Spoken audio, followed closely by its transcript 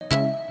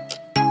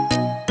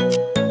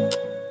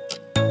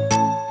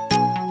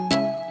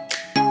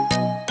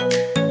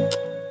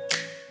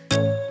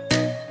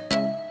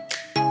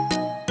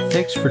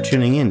Thanks for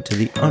tuning in to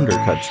the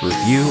Undercut's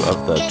review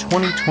of the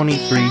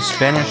 2023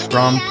 Spanish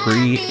Grand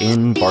Prix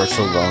in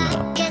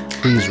Barcelona.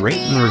 Please rate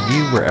and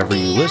review wherever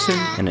you listen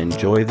and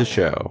enjoy the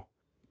show.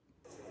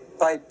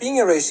 By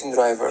being a racing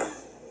driver,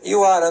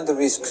 you are under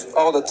risk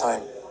all the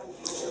time.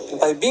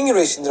 And by being a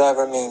racing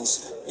driver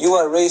means you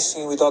are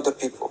racing with other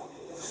people.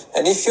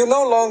 And if you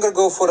no longer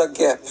go for a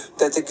gap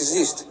that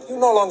exists, you're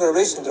no longer a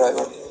racing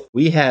driver.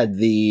 We had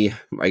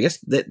I guess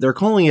they're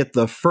calling it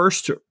the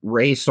first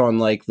race on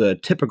like the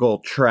typical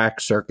track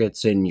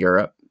circuits in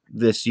Europe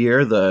this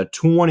year, the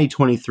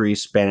 2023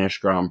 Spanish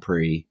Grand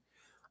Prix.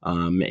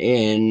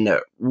 In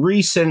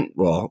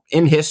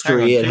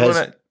history,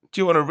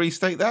 Do you want to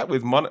restate that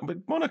with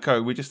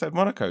Monaco? We just had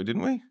Monaco,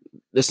 didn't we?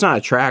 It's not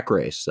a track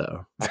race,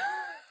 though.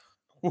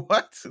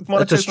 What?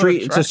 It's a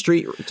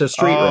street race.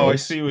 Oh, I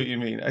see what you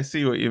mean.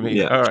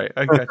 Yeah. All right,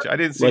 I got you. I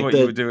didn't see like what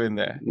you were doing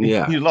there.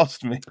 Yeah. You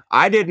lost me.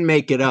 I didn't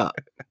make it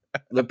up.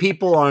 The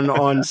people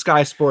on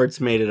Sky Sports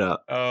made it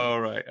up. Oh,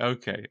 right.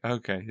 Okay.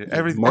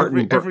 Every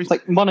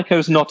like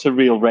Monaco's not a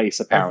real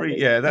race,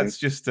 apparently. That's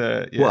just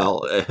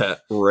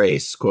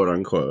race, quote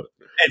unquote.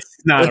 It's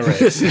not a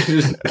race.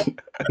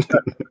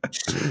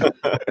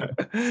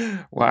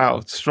 Wow,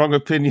 strong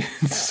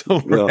opinions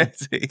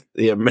already.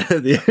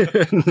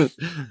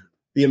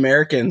 The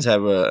Americans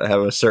have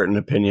a certain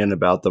opinion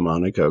about the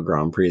Monaco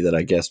Grand Prix that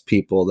I guess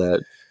people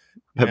that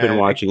have been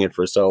watching it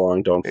for so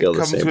long don't feel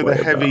the same way.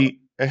 It comes with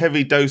a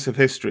heavy dose of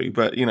history,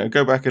 but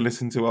go back and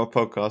listen to our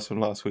podcast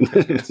from last week.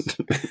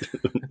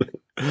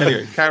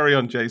 Anyway, carry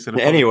on, Jason.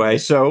 Anyway,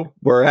 so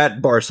we're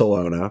at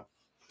Barcelona.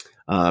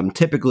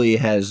 Typically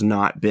has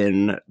not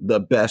been the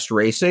best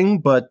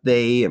racing, but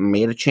they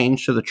made a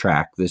change to the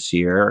track this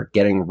year,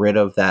 getting rid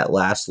of that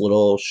last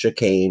little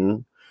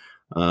chicane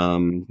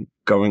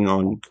going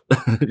on.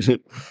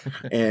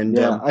 And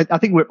I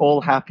think we're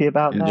all happy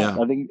about that. Yeah.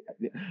 I think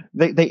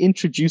they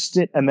introduced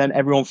it, and then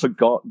everyone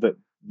forgot that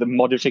the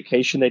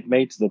modification they'd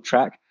made to the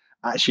track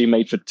actually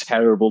made for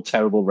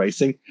terrible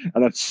racing.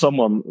 And then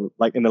someone,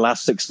 like in the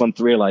last 6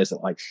 months, realized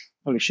that, like,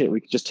 holy shit,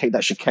 we could just take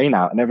that chicane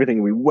out and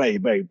everything would be way,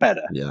 way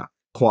better. Yeah.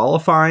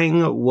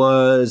 Qualifying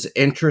was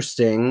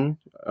interesting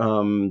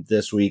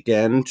this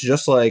weekend.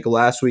 Just like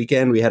last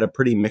weekend, we had a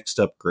pretty mixed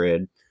up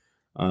grid.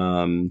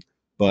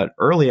 But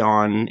early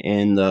on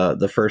in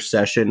the first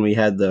session, we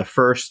had the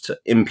first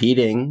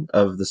impeding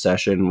of the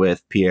session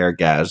with Pierre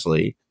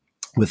Gasly.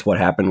 With what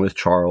happened with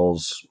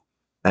Charles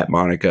at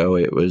Monaco,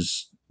 it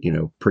was,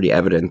 pretty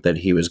evident that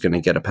he was going to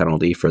get a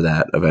penalty for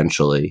that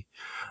eventually,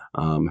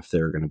 if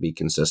they were going to be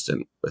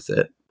consistent with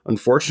it.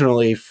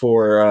 Unfortunately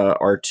for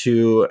our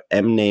two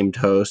M-named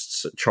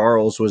hosts,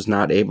 Charles was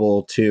not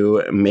able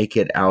to make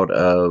it out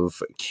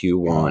of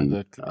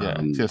Q1.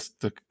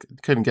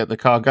 Couldn't get the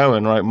car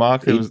going, right,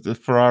 Mark? The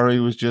Ferrari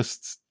was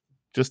just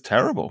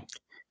terrible.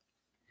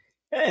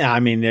 Yeah, I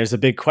mean, there's a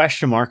big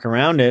question mark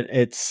around it.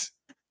 It's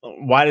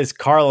why does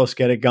Carlos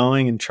get it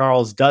going and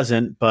Charles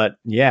doesn't? But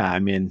yeah, I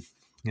mean,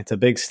 it's a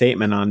big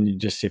statement on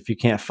just if you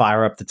can't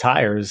fire up the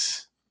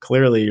tires,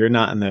 clearly you're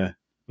not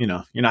you're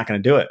not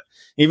going to do it.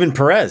 Even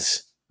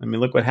Perez. I mean,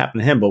 look what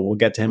happened to him, but we'll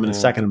get to him in a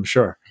second, I'm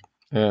sure.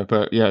 Yeah,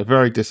 but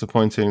very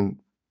disappointing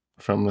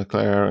from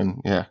Leclerc, and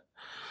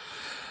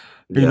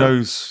who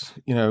knows,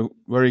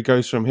 where he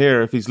goes from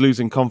here. If he's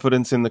losing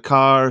confidence in the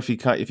car, if he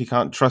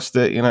can't trust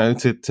it,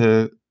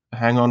 to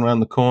hang on around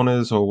the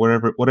corners or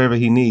whatever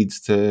he needs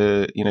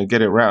to,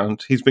 get it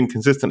round. He's been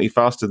consistently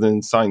faster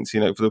than Sainz,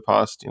 for the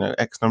past,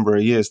 X number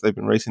of years they've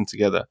been racing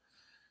together.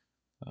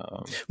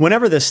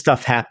 Whenever this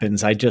stuff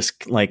happens, I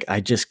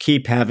just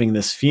keep having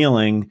this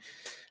feeling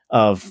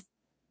of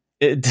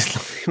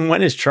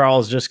when is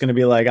Charles just going to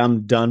be like,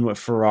 I'm done with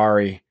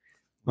Ferrari?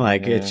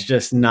 It's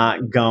just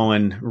not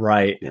going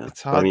right. Yeah.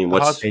 It's hard. I mean,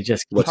 what's the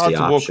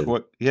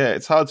option?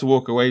 It's hard to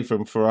walk away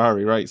from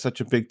Ferrari, right? Such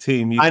a big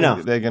team. I know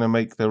that they're going to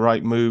make the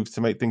right moves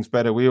to make things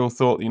better. We all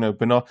thought,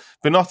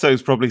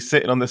 Binotto's probably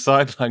sitting on the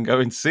sideline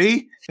going,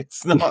 "See,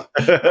 it's not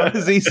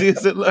as easy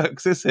as it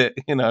looks, is it?"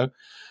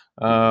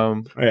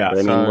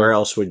 Where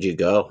else would you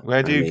go?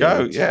 Where do you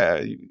go?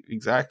 Yeah,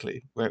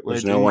 exactly. Where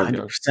there's do no you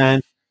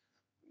 100%.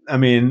 I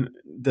mean,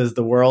 does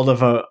the world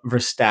of a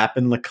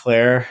Verstappen,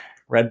 Leclerc,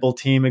 Red Bull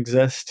team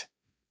exist?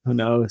 Who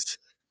knows?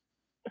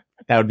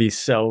 That would be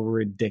so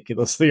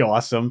ridiculously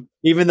awesome.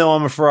 Even though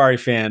I'm a Ferrari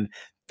fan,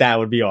 that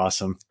would be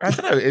awesome. I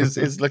don't know.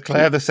 Is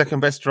Leclerc the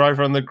second best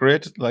driver on the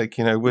grid?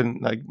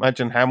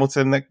 Imagine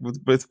Hamilton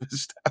with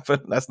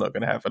Verstappen. That's not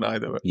going to happen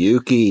either.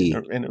 Yuki.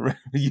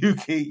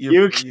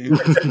 Yuki.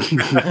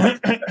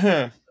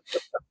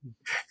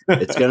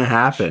 It's going to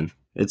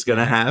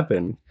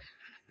happen.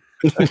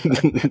 I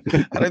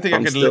don't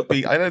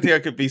think I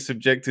could be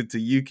subjected to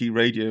Yuki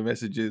radio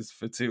messages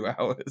for 2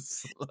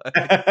 hours.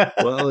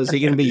 Well, is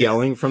he going to be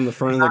yelling from the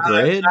front of the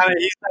grid?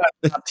 He's not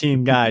a top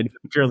team guy,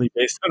 purely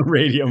based on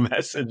radio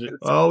messages.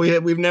 Oh,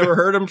 we've never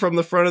heard him from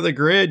the front of the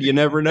grid. You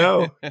never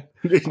know.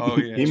 Oh,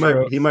 yeah,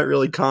 he might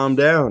really calm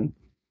down.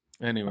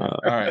 Anyway, all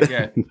right,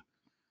 yeah.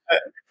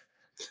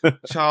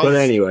 Charles, But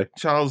anyway,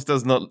 Charles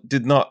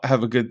did not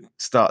have a good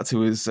start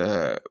to his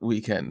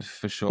weekend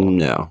for sure.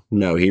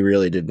 No, he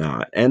really did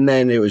not. And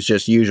then it was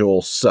just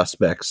usual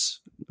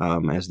suspects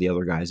as the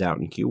other guys out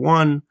in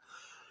Q1.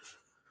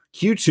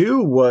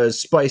 Q2 was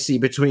spicy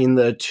between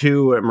the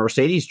two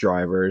Mercedes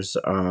drivers.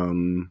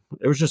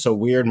 It was just a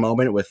weird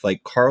moment with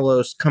like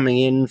Carlos coming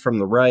in from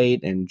the right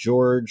and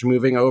George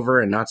moving over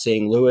and not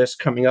seeing Lewis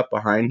coming up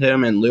behind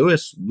him. And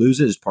Lewis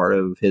loses part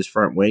of his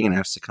front wing and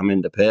has to come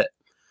into pit.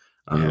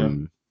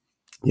 You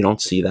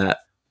don't see that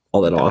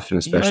all that often,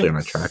 especially on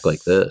a track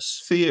like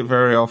this. See it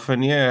very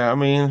often, yeah. I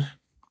mean,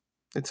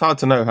 it's hard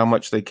to know how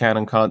much they can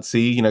and can't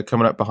see,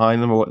 coming up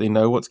behind them or what they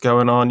know what's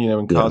going on,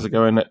 and cars are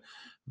going at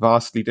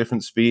vastly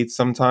different speeds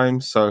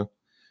sometimes. So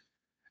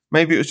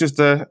maybe it was just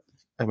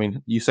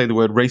you say the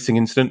word racing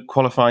incident,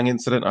 qualifying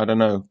incident, I don't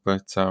know.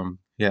 But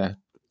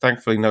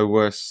thankfully no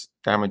worse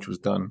damage was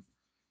done.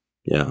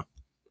 Yeah.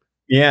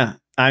 Yeah.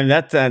 I mean,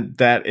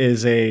 that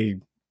is a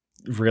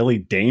really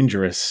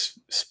dangerous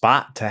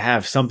spot to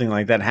have something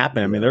like that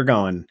happen. I mean, they're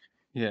going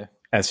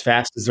as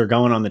fast as they're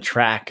going on the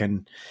track.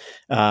 And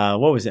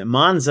what was it?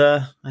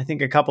 Monza, I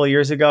think a couple of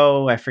years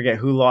ago, I forget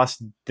who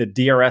lost, the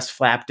DRS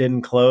flap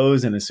didn't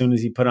close. And as soon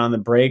as he put on the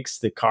brakes,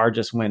 the car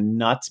just went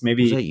nuts.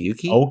 Maybe was that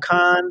Yuki?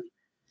 Ocon?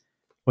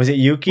 Was it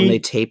Yuki? When they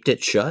taped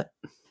it shut?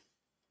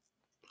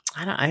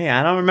 I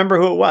don't remember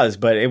who it was,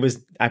 but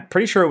I'm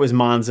pretty sure it was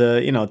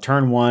Monza,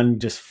 turn one,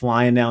 just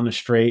flying down the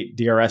straight,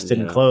 DRS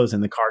didn't close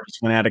and the car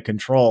just went out of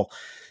control.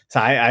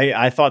 So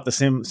I thought the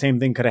same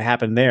thing could have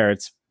happened there.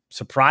 It's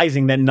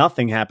surprising that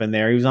nothing happened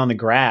there. He was on the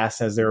grass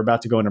as they were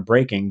about to go into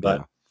braking,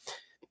 but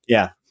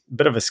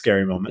bit of a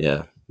scary moment.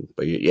 Yeah.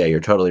 But you're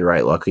totally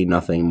right. Luckily,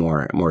 nothing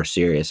more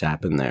serious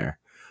happened there.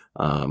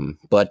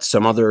 But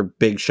some other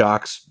big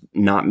shocks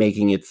not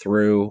making it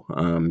through.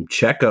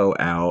 Checo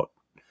out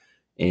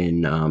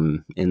in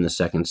the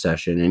second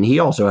session, and he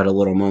also had a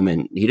little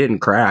moment. He didn't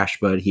crash,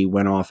 but he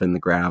went off in the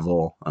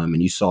gravel.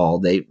 And you saw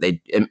they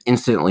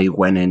instantly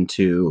went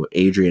into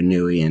Adrian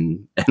Newey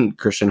and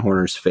Christian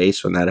Horner's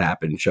face when that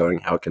happened, showing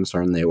how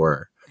concerned they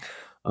were.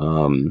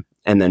 And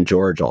then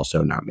George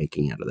also not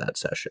making out of that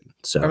session.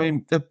 So I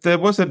mean, there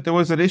was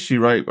an issue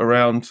right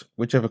around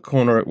whichever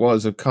corner it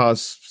was of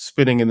cars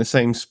spinning in the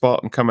same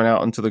spot and coming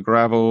out onto the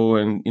gravel,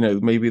 and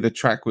maybe the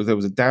track there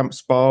was a damp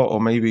spot, or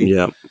maybe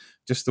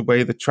just the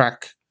way the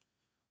track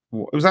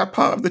was. That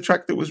part of the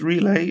track that was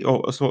relay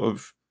or sort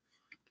of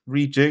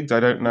rejigged. I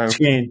don't know.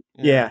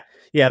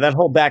 Yeah, that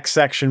whole back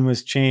section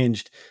was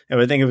changed.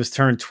 I think it was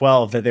turn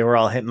 12 that they were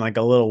all hitting like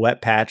a little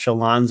wet patch.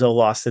 Alonso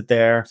lost it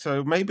there.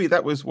 So maybe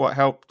that was what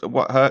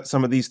hurt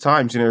some of these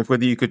times,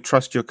 whether you could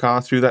trust your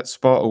car through that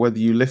spot or whether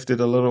you lifted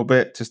a little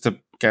bit just to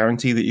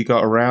guarantee that you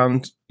got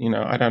around.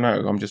 I don't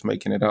know. I'm just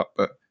making it up.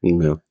 But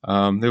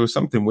there was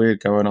something weird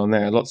going on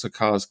there. Lots of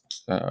cars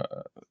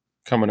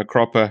coming a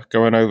cropper,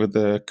 going over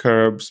the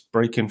curbs,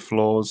 breaking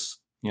floors,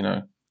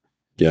 Yeah.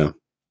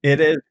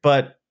 It is,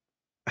 but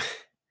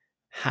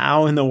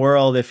how in the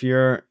world, if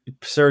you're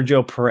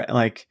Sergio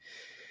Perez,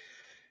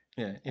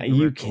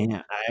 you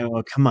can't.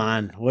 Come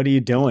on, what are you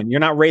doing? You're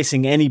not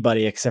racing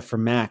anybody except for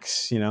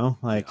Max. You can't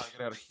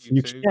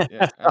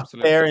up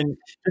there and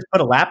just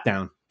put a lap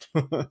down.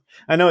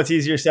 I know it's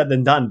easier said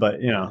than done, but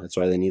that's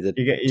why they need the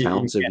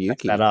talents of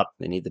Yuki.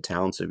 They need the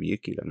talents of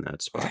Yuki in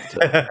that spot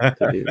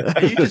to do that.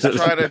 Are you just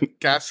trying to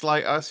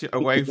gaslight us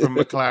away from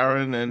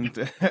McLaren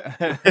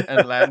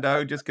and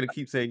Lando? Just going to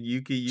keep saying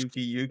Yuki.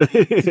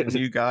 He's a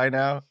new guy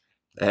now.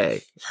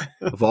 Hey,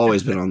 I've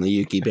always been on the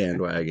Yuki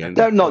bandwagon.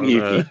 Don't knock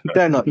Yuki.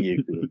 Don't knock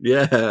Yuki.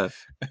 Yeah.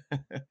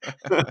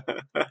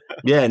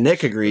 Yeah,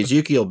 Nick agrees.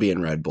 Yuki will be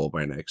in Red Bull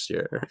by next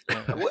year.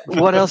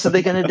 What else are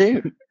they going to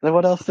do?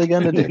 What else are they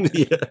going to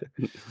do?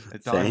 A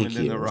diamond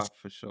in the rough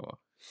for sure.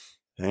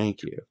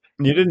 Thank you.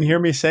 You didn't hear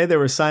me say they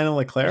were signing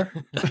Leclerc?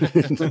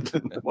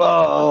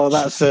 Whoa,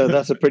 that's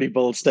a pretty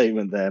bold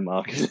statement there,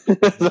 Mark.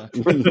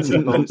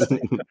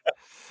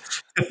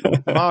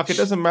 Mark, it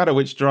doesn't matter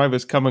which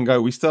drivers come and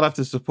go. We still have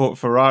to support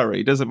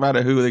Ferrari. It doesn't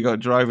matter who they got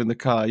driving the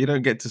car. You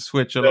don't get to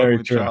switch along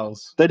with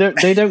Charles. They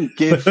don't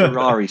give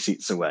Ferrari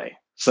seats away.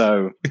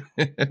 So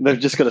they've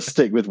just got to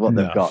stick with what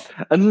they've got.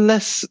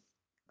 Unless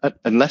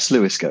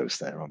Lewis goes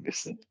there,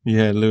 obviously.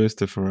 Yeah, Lewis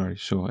to Ferrari,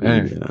 sure.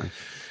 Yeah.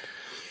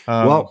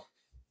 Well,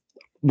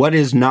 what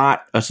is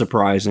not a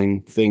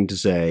surprising thing to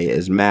say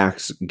is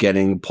Max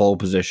getting pole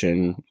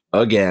position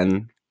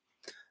again.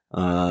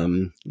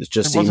 It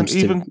just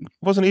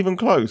wasn't even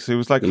close. It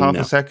was like half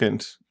a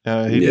second.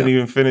 He didn't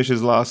even finish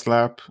his last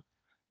lap.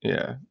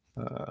 Yeah,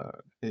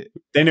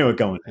 they knew it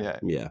going.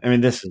 Yeah. I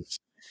mean,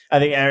 I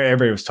think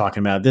everybody was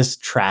talking about this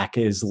track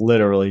is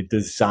literally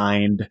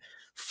designed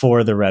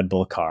for the Red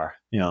Bull car.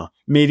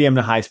 Medium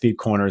to high speed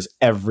corners,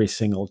 every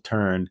single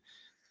turn.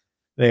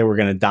 They were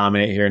going to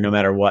dominate here no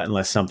matter what,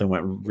 unless something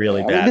went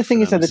really bad. The thing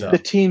is that the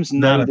teams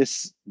know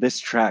this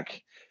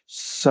track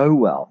so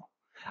well.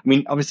 I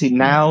mean, obviously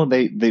now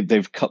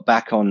they've cut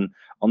back on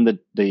the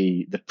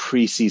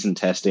preseason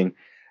testing,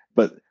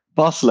 but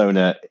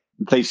Barcelona,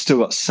 they've still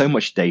got so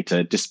much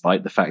data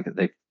despite the fact that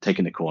they've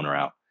taken the corner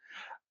out.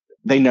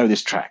 They know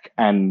this track,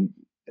 and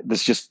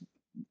there's just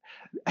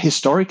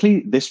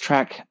historically, this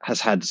track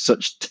has had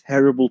such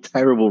terrible,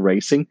 terrible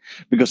racing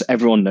because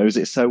everyone knows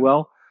it so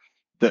well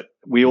that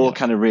we all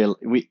kind of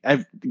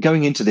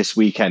going into this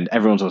weekend,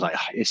 everyone's always like,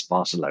 it's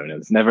Barcelona.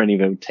 There's never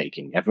any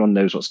overtaking. Everyone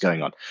knows what's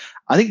going on.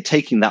 I think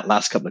taking that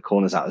last couple of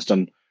corners out has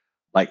done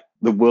like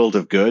the world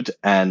of good,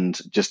 and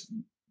just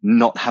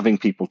not having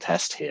people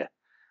test here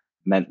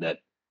meant that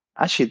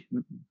actually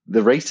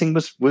the racing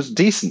was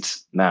decent.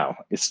 Now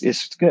it's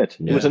good.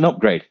 It was an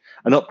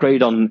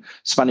upgrade on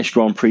Spanish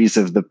Grand Prix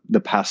of the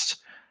past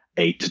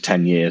 8 to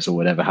 10 years or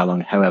whatever,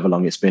 however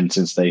long it's been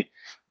since they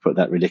put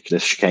that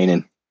ridiculous chicane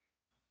in.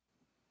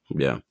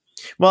 Yeah.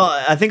 Well,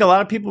 I think a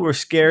lot of people were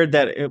scared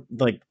that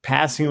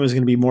passing was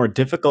going to be more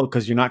difficult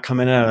because you're not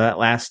coming out of that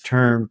last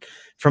turn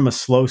from a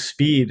slow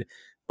speed,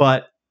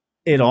 but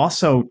it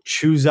also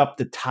chews up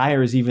the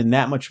tires even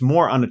that much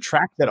more on a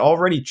track that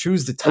already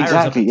chews the tires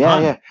up a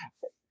ton. Yeah.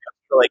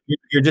 So like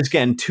you're just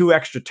getting 2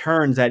 extra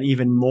turns at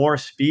even more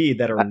speed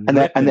that are and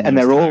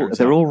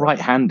they're all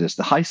right-handers.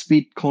 The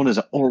high-speed corners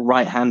are all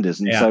right-handers,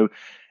 and so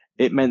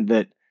it meant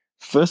that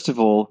first of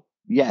all,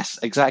 yes,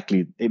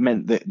 exactly. It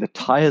meant that the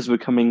tires were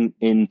coming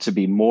in to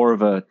be more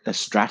of a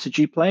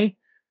strategy play,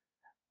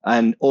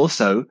 and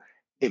also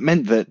it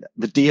meant that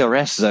the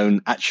DRS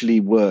zone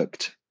actually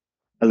worked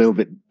a little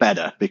bit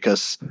better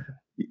because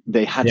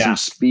they had some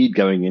speed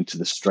going into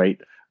the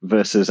straight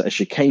versus a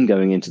chicane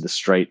going into the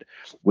straight,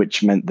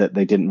 which meant that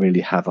they didn't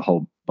really have a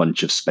whole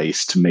bunch of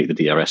space to make the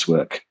DRS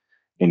work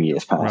in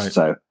years past. Right.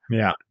 So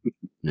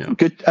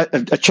good,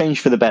 a change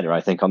for the better, I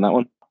think, on that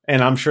one.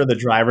 And I'm sure the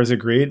drivers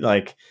agreed.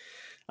 Like,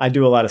 I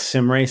do a lot of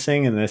sim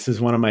racing, and this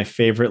is one of my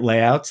favorite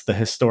layouts, the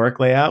historic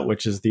layout,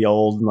 which is the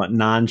old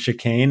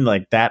non-chicane.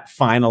 Like, that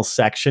final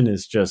section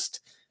is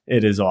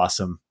it is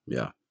awesome.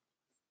 Yeah.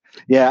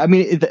 Yeah, I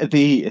mean,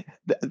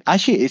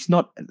 actually, it's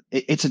not.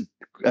 It's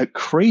a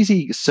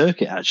crazy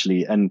circuit,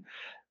 actually, and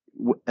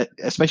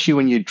especially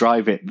when you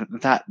drive it,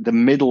 that the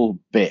middle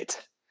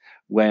bit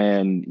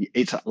when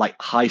it's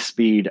like high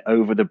speed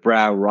over the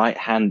brow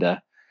right-hander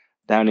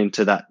down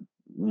into that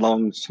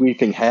long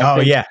sweeping hairpin. Oh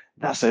yeah,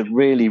 that's a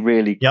really,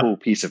 really cool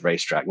piece of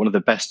racetrack. One of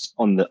the best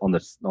on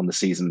the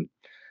season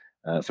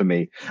for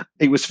me.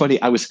 It was funny.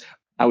 I was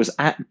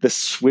at the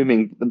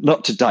swimming,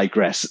 not to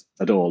digress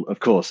at all, of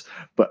course,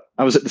 but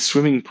I was at the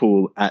swimming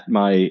pool at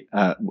my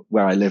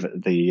where I live at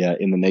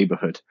in the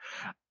neighborhood,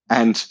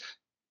 and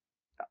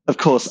of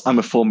course I'm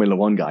a Formula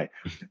One guy,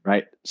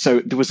 right? So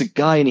there was a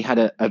guy and he had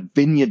a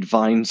Vineyard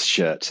Vines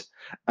shirt,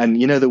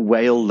 and you know the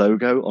whale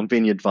logo on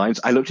Vineyard Vines.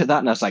 I looked at that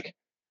and I was like,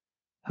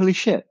 "Holy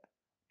shit!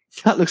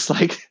 That looks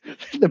like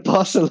the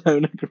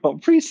Barcelona Grand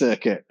Prix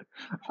circuit."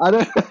 I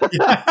don't.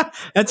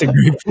 That's a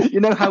great point. You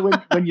know how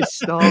when you're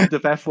starved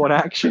of F1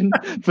 action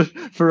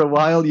for a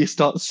while, you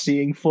start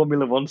seeing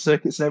Formula One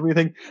circuits and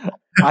everything.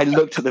 I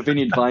looked at the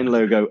Vineyard Vine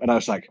logo and I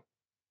was like,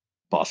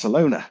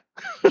 Barcelona.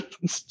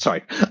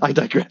 Sorry, I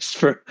digressed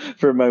for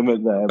a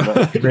moment there.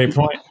 But. Great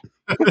point.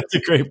 That's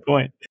a great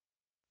point.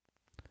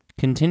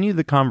 Continue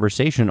the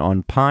conversation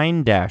on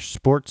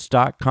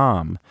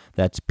pine-sports.com.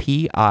 That's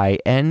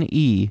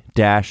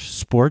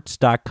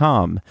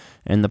PINE-sports.com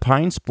and the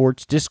Pine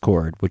Sports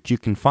Discord, which you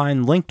can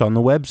find linked on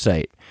the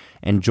website.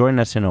 And join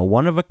us in a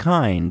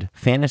one-of-a-kind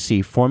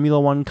fantasy Formula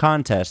One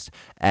contest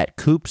at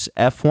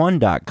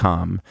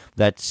coopsf1.com.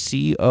 That's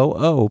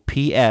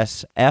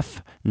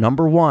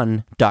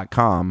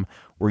COOPSF1.com,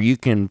 where you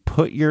can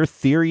put your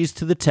theories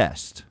to the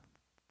test.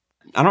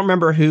 I don't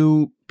remember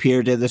who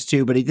Pierre did this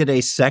to, but he did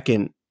a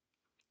second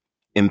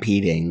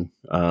impeding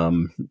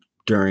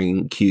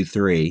during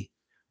Q3.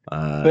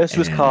 First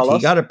was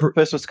Carlos.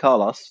 First was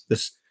Carlos.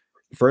 This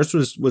first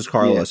was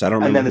Carlos. Yeah. I don't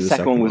remember. And then the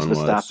second one was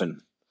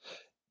Verstappen.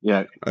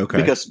 Yeah. Okay.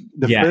 Because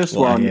the first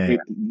one,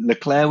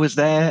 Leclerc was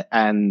there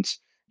and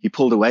he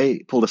pulled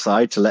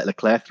aside to let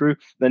Leclerc through.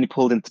 Then he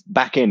pulled him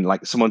back in,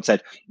 like someone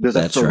said, "There's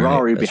a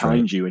Ferrari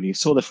behind you," and he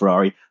saw the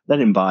Ferrari,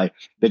 let him by.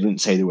 They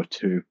didn't say there were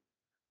two.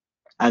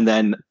 And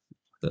then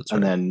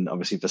then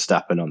obviously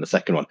Verstappen on the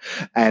second one.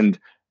 And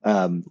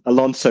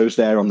Alonso's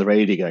there on the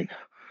radio going,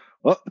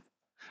 "Oh,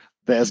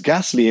 there's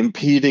Gasly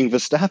impeding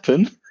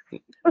Verstappen."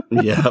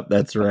 Yeah,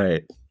 that's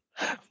right.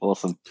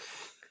 Awesome.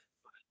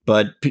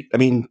 But I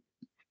mean,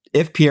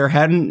 if Pierre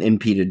hadn't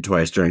impeded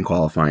twice during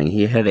qualifying,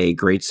 he had a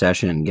great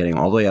session getting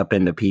all the way up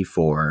into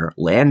P4,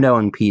 Lando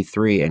in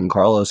P3, and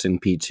Carlos in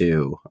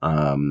P2.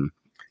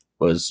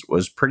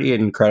 Was pretty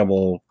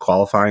incredible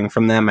qualifying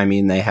from them. I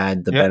mean, they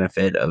had the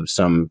benefit of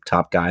some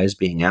top guys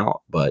being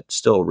out, but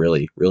still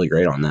really, really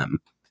great on them.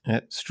 Yeah,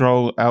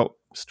 Stroll out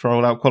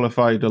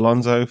qualified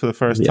Alonso for the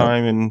first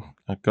time in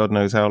God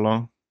knows how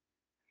long.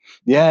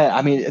 Yeah,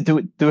 I mean,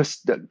 there was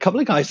a couple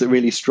of guys that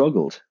really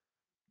struggled.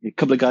 A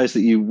couple of guys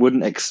that you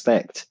wouldn't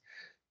expect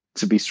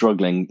to be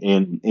struggling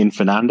in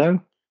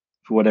Fernando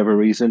for whatever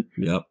reason.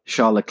 Yep.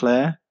 Charles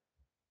Leclerc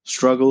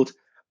struggled.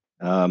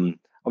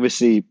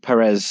 Obviously,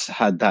 Perez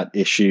had that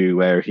issue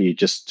where he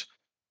just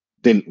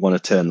didn't want to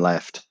turn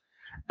left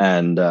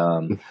and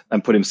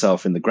put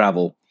himself in the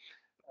gravel.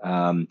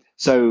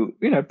 So,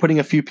 putting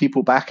a few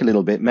people back a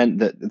little bit meant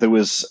that there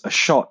was a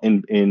shot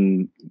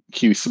in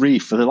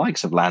Q3 for the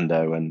likes of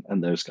Lando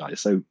and those guys.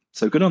 So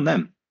good on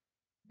them.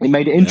 It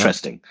made it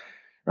interesting,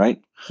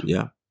 right?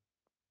 Yeah.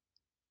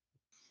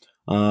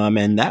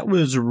 And that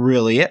was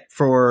really it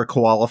for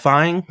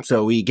qualifying.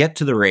 So we get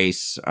to the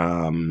race.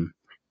 A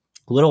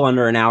little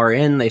under an hour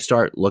in, they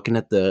start looking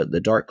at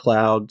the dark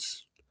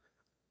clouds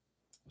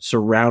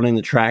surrounding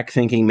the track,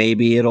 thinking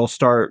maybe it'll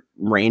start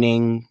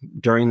raining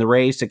during the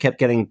race. It kept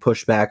getting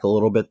pushed back a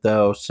little bit,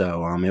 though.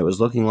 So it was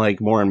looking like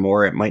more and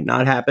more it might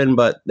not happen,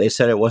 but they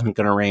said it wasn't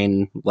going to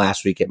rain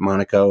last week at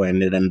Monaco,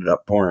 and it ended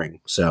up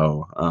pouring.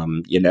 So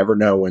you never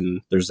know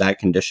when there's that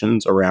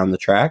conditions around the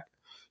track.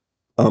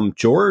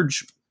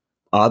 George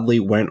oddly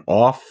went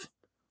off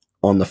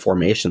on the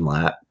formation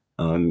lap.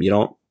 You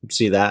don't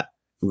see that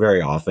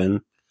very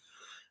often.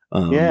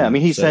 Yeah, I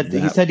mean, he said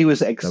he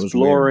was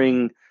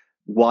exploring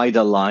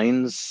wider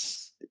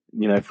lines,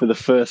 for the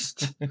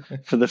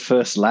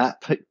first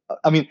lap.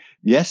 I mean,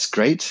 yes,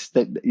 great.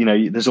 That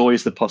there's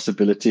always the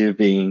possibility of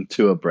being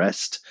two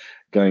abreast,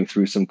 going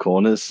through some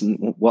corners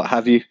and what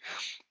have you.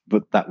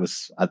 But that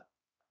was,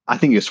 I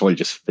think he was probably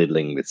just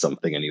fiddling with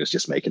something, and he was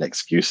just making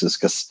excuses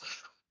because,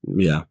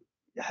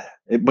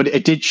 but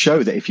it did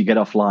show that if you get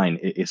offline,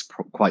 it's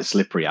quite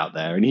slippery out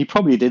there, and he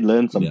probably did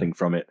learn something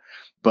from it.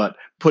 But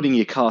putting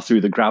your car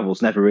through the gravel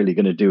is never really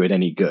going to do it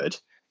any good,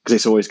 because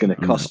it's always going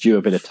to cost you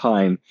a bit of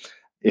time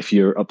if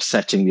you're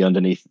upsetting the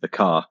underneath of the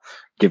car,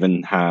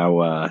 given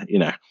how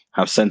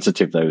how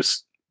sensitive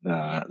those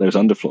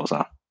underfloors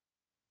are.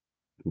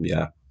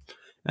 Yeah,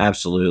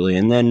 absolutely.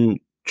 And then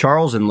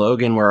Charles and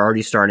Logan were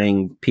already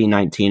starting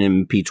P19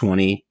 and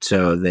P20,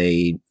 so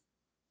they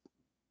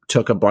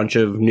took a bunch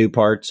of new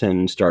parts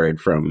and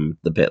started from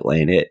the pit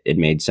lane. It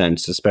made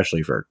sense,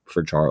 especially for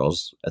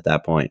Charles at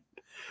that point.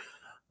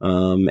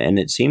 And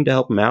it seemed to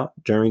help him out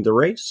during the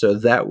race. So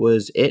that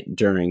was it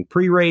during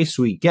pre-race.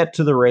 We get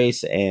to the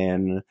race,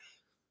 and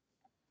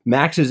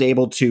Max is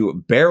able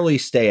to barely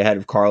stay ahead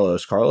of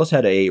Carlos. Carlos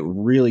had a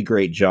really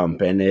great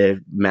jump,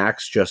 and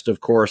Max just,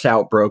 of course,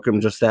 outbroke him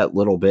just that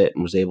little bit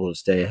and was able to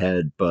stay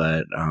ahead.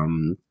 But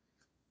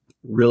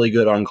really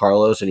good on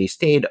Carlos, and he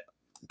stayed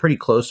pretty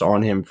close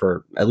on him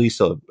for at least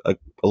a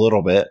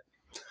little bit.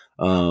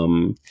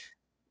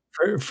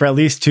 For at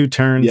least 2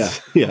 turns.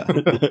 Yeah.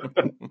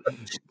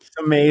 It's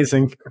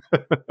amazing.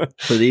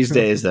 For these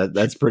days,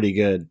 that's pretty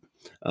good.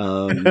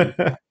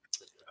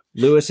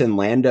 Lewis and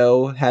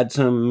Lando had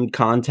some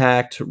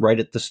contact right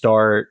at the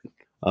start.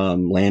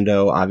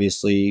 Lando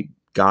obviously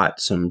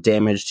got some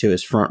damage to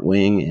his front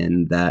wing,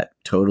 and that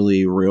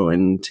totally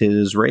ruined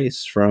his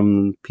race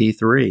from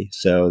P3.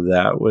 So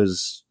that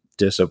was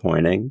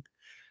disappointing.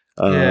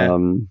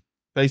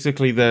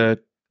 Basically,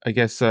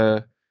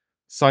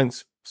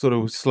 Sainz sort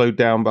of slowed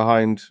down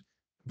behind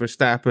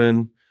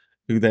Verstappen,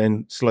 who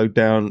then slowed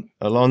down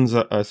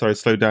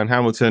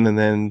Hamilton, and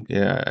then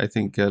I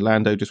think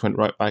Lando just went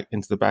right back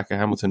into the back of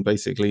Hamilton,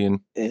 basically, and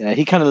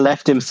he kind of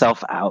left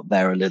himself out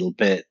there a little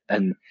bit,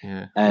 and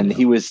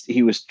he was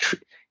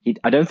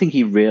I don't think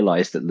he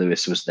realized that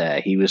Lewis was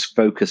there. He was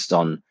focused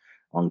on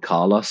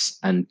Carlos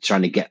and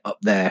trying to get up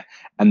there,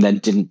 and then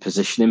didn't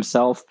position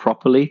himself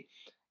properly,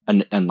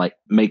 and like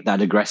make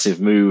that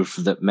aggressive move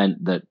that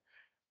meant that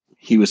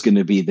he was going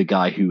to be the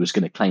guy who was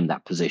going to claim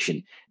that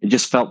position. It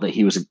just felt that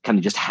he was kind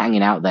of just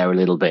hanging out there a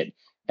little bit,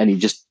 and he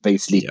just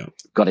basically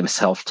got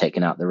himself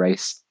taken out the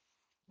race,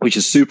 which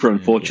is super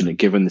unfortunate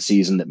given the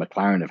season that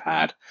McLaren have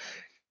had.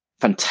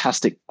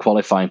 Fantastic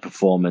qualifying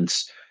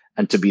performance,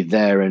 and to be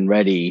there and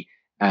ready,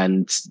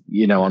 and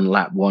on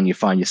lap 1 you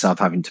find yourself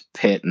having to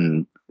pit,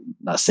 and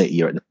that's it,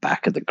 you're at the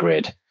back of the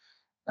grid,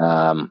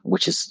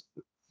 which is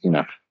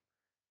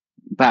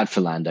bad for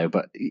Lando,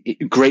 but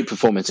great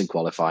performance in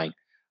qualifying.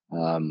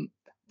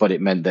 But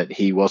it meant that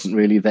he wasn't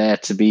really there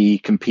to be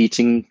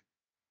competing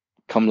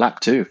come lap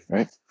 2,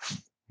 right?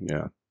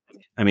 Yeah.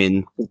 I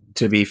mean,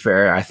 to be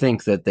fair, I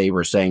think that they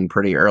were saying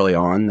pretty early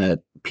on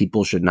that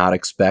people should not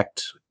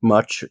expect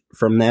much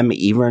from them,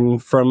 even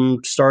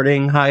from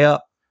starting high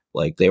up.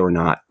 Like, they were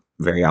not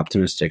very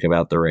optimistic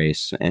about the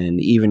race.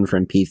 And even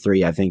from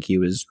P3, I think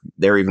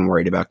they're even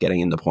worried about getting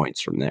in the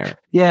points from there.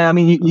 Yeah, I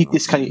mean, you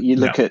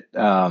look at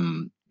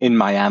in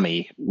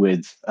Miami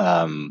with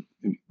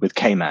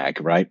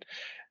K-Mag, right?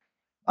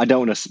 I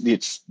don't want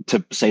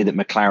to say that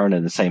McLaren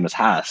are the same as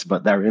Haas,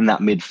 but they're in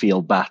that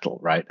midfield battle,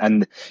 right?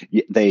 And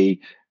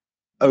they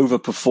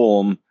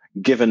overperform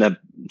given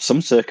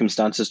some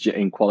circumstances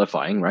in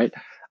qualifying, right?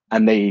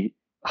 And they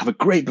have a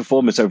great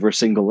performance over a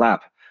single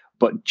lap.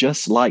 But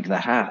just like the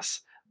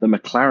Haas, the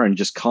McLaren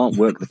just can't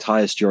work the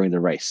tires during the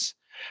race,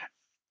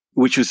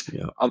 which was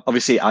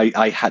obviously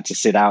I had to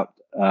sit out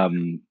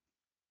the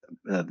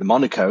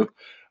Monaco.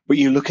 But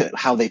you look at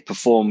how they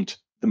performed,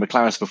 the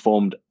McLarens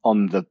performed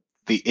on the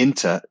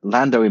Inter,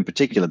 Lando in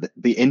particular,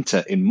 the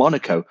Inter in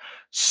Monaco,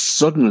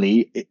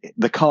 suddenly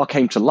the car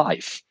came to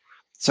life.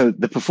 So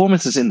the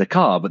performance is in the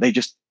car, but they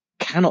just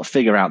cannot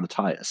figure out the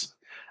tires.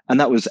 And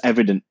that was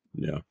evident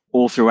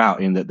all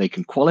throughout, in that they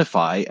can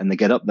qualify and they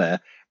get up there,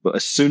 but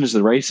as soon as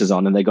the race is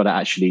on and they got to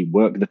actually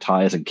work the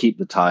tires and keep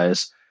the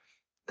tires,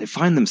 they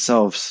find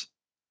themselves,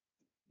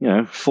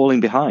 falling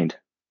behind.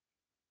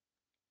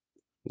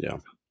 Yeah.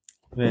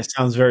 It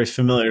sounds very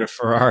familiar to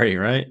Ferrari,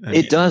 right?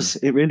 It does.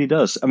 It really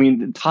does. I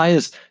mean,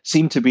 tires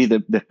seem to be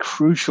the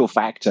crucial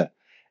factor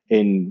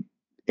in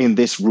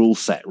this rule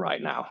set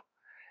right now,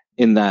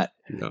 in that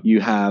you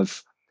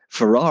have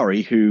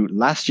Ferrari, who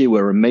last year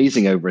were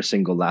amazing over a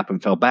single lap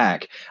and fell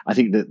back. I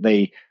think that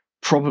they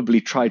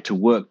probably tried to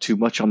work too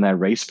much on their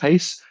race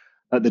pace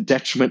at the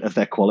detriment of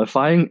their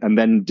qualifying, and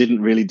then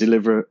didn't really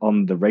deliver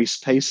on the race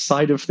pace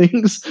side of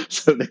things.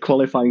 So they're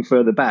qualifying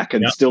further back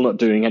and still not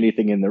doing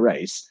anything in the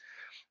race.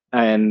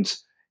 And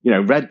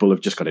Red Bull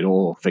have just got it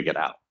all figured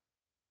out.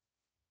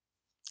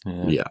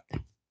 Yeah.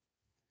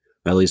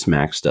 At least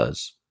Max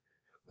does.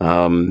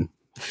 But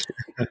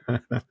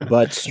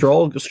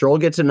Stroll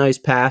gets a nice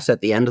pass at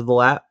the end of the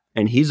lap,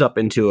 and he's up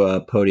into a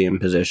podium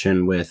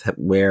position with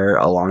where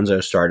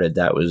Alonso started.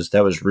 That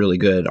was really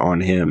good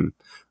on him,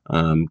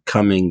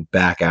 coming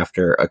back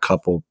after a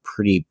couple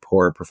pretty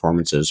poor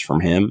performances from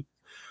him.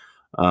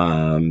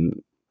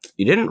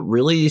 You didn't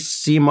really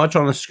see much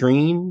on the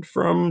screen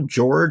from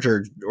George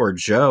or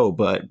Joe,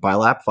 but by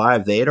lap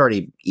 5, they had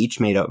already each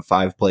made up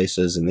 5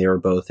 places, and they were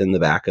both in the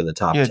back of the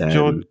top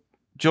 10.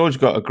 George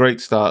got a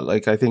great start.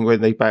 Like, I think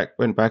when they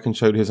went back and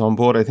showed his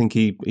onboard, I think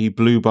he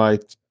blew by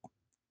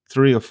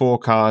 3 or 4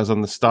 cars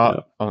on the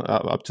start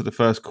up to the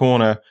first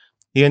corner.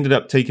 He ended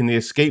up taking the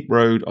escape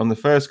road on the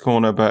first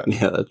corner, but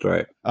yeah, that's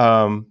right.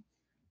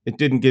 It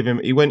didn't give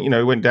him. He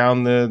went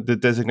down the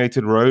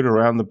designated road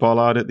around the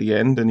bollard at the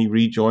end, and he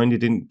rejoined. He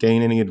didn't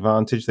gain any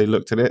advantage. They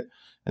looked at it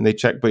and they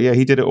checked, but yeah,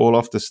 he did it all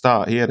off the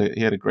start. He had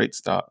a great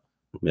start.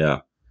 Yeah.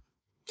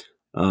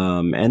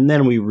 And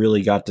then we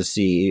really got to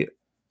see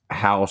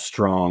how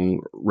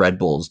strong Red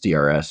Bull's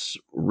DRS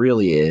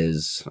really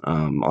is.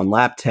 On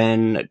lap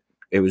 10,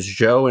 it was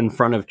Joe in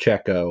front of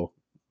Checo.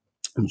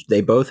 They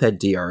both had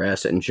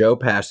DRS, and Checo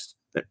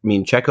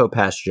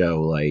passed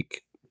Joe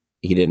like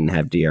he didn't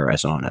have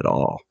DRS on at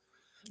all.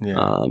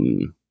 Yeah.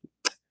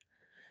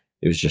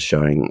 It was just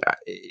showing.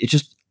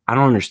 I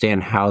don't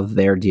understand how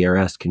their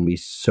DRS can be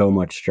so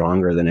much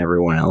stronger than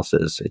everyone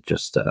else's. It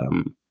just,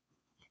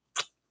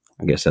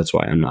 I guess that's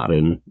why I'm not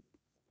an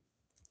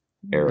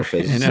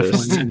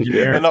aerophysicist.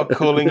 They're not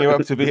calling you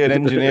up to be an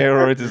engineer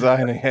or a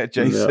designer yet,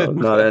 Jason.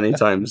 No, not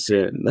anytime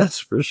soon. That's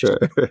for sure.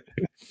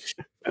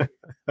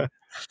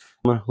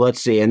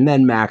 Let's see. And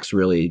then Max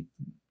really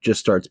just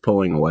starts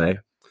pulling away.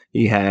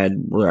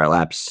 We're at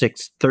lap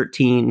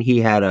 13. He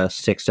had a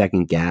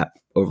 6-second gap,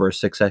 over a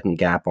 6-second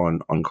gap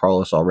on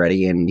Carlos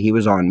already, and he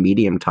was on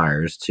medium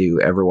tires to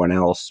everyone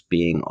else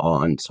being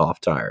on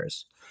soft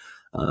tires.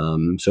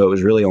 So it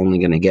was really only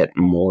going to get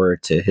more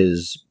to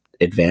his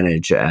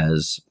advantage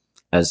as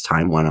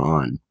time went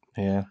on.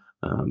 Yeah.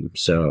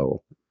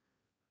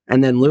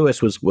 And then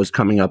Lewis was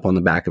coming up on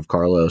the back of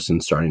Carlos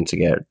and starting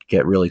to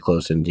get really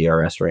close in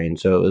DRS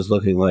range. So it was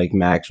looking like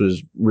Max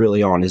was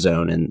really on his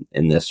own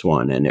in this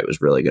one, and it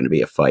was really going to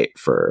be a fight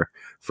for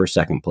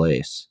second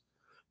place.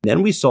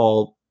 Then we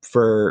saw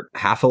for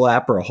half a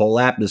lap or a whole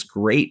lap this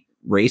great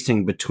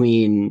racing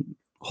between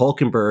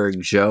Hülkenberg,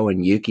 Joe,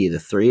 and Yuki, the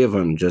 3 of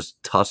them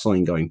just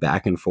tussling, going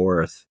back and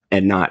forth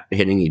and not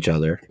hitting each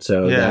other.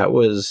 So that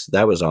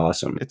was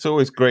awesome. It's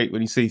always great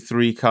when you see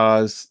 3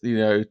 cars,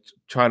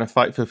 trying to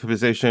fight for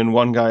position.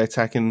 One guy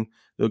attacking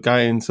the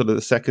guy in sort of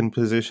the second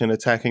position,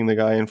 attacking the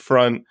guy in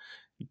front.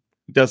 He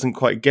doesn't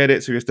quite get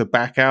it, so he has to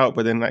back out,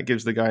 but then that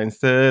gives the guy in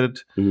third,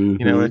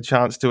 a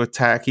chance to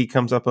attack. He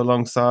comes up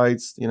alongside,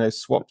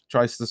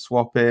 tries to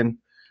swap in.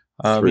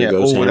 All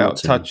without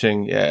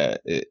touching. Yeah,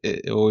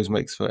 it always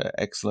makes for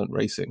excellent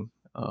racing.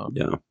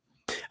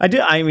 I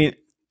do. I mean,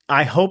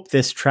 I hope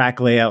this track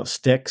layout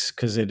sticks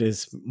because it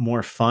is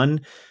more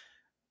fun.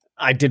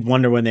 I did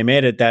wonder when they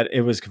made it that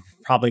it was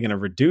probably going to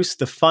reduce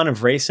the fun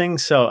of racing.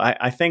 So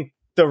I think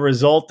the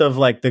result of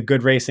like the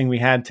good racing we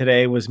had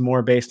today was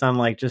more based on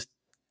like just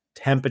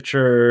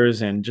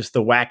temperatures and just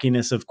the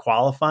wackiness of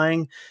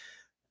qualifying.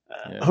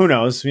 Who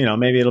knows?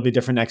 Maybe it'll be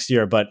different next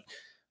year, but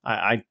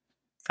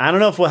I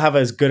don't know if we'll have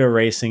as good a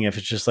racing if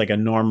it's just like a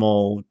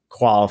normal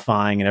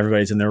qualifying and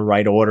everybody's in their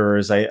right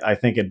orders. I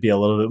think it'd be a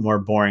little bit more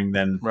boring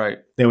than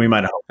we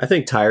might have hoped. I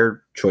think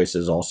tire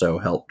choices also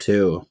help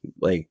too.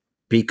 Like,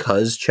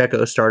 because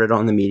Checo started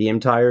on the medium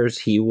tires,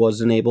 he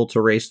wasn't able to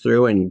race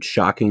through, and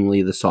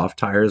shockingly, the soft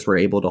tires were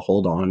able to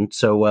hold on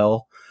so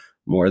well,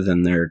 more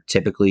than they're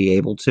typically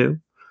able to.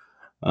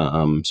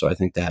 So I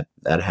think that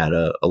had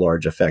a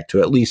large effect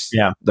to at least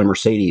the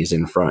Mercedes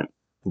in front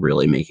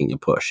really making a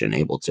push and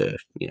able to,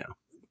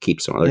 keep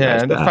some other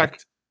guys back.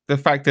 The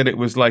fact that it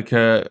was like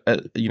a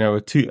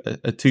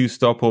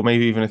 2-stop or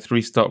maybe even a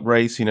 3-stop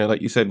race,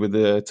 like you said, with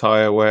the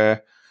tire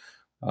wear,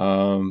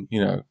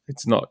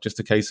 it's not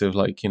just a case of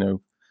like,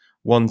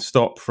 one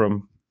stop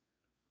from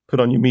put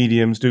on your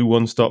mediums, do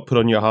one stop, put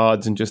on your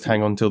hards, and just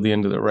hang on till the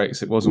end of the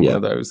race. It wasn't one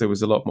of those. There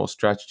was a lot more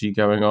strategy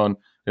going on.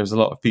 There was a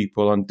lot of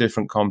people on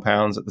different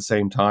compounds at the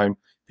same time,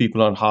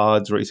 people on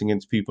hards racing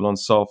against people on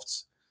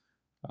softs.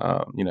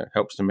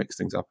 Helps to mix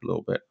things up a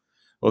little bit.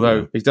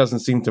 Although it doesn't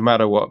seem to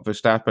matter what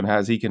Verstappen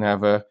has. He can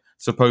have a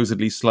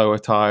supposedly slower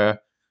tire.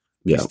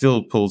 He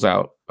still pulls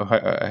out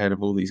ahead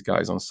of all these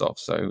guys on soft.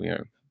 So,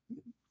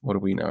 what do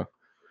we know?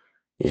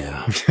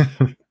 Yeah.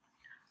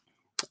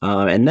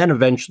 And then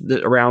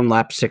eventually around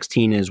lap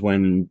 16 is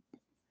when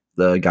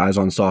the guys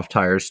on soft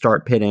tires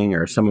start pitting,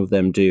 or some of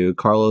them do.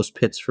 Carlos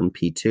pits from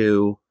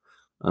P2.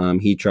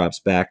 He drops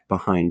back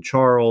behind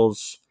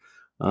Charles.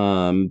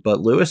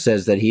 But Lewis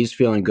says that he's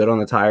feeling good on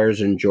the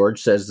tires, and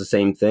George says the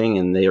same thing,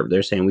 and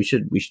they're saying we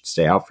should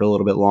stay out for a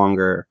little bit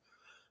longer.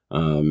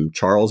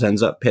 Charles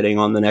ends up pitting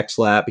on the next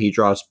lap. He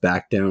drops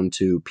back down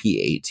to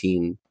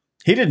P18.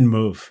 He didn't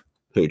move.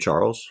 Who,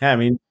 Charles? I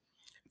mean,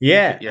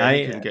 yeah,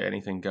 he couldn't get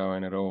anything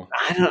going at all.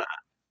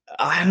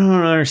 I don't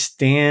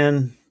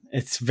understand.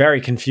 It's very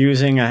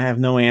confusing. I have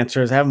no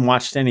answers. I haven't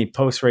watched any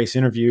post-race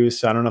interviews,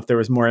 so I don't know if there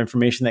was more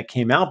information that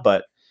came out,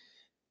 but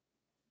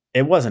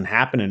it wasn't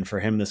happening for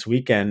him this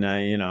weekend.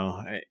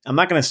 I'm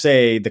not going to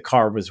say the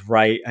car was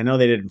right. I know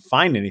they didn't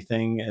find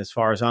anything as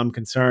far as I'm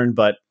concerned,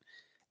 but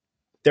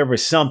there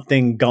was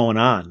something going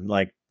on.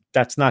 Like,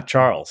 that's not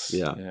Charles.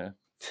 Yeah.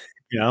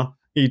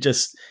 He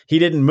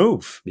didn't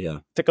move. Yeah.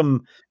 Took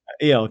him,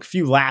 a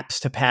few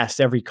laps to pass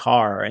every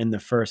car in the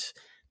first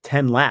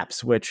 10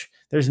 laps, which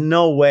there's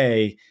no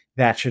way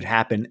that should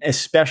happen,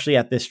 especially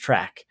at this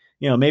track.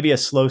 Maybe a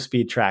slow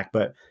speed track,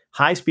 but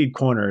high speed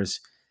corners,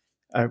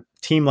 a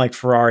team like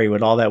Ferrari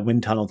with all that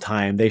wind tunnel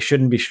time, they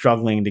shouldn't be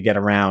struggling to get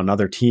around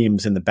other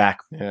teams in the back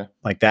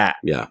like that.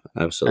 Yeah,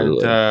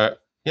 absolutely. And,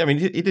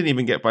 he didn't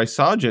even get by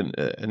Sargent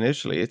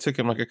initially. It took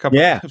him like a couple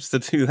of laps to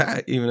do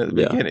that, even at the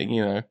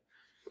beginning,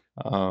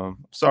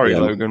 Sorry,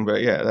 Logan,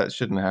 but that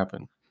shouldn't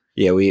happen.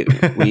 Yeah,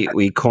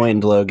 we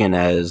coined Logan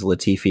as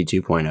Latifi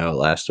 2.0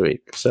 last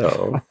week,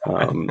 so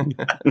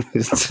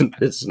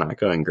it's not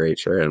going great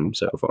for him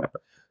so far.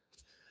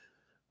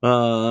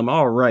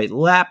 All right,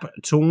 lap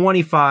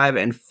 25,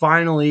 and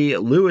finally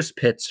Lewis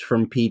pits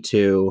from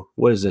P2.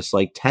 What is this,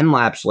 like 10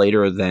 laps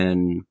later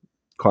than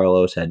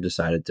Carlos had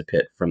decided to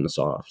pit from the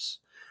softs?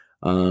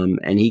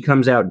 And he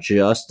comes out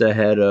just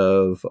ahead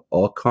of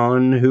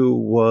Ocon, who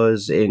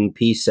was in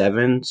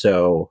P7,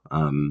 so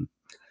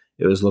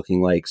it was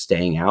looking like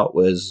staying out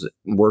was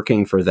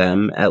working for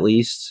them, at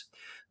least.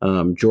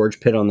 George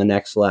pit on the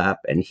next lap,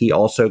 and he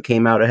also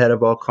came out ahead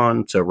of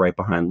Ocon, so right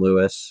behind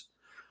Lewis.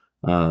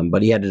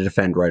 But he had to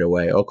defend right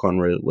away.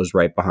 Ocon was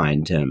right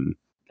behind him.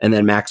 And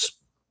then Max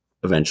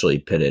eventually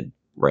pitted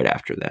right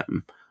after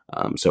them.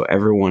 So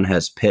everyone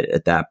has pit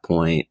at that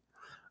point.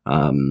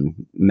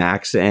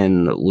 Max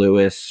and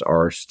Lewis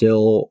are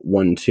still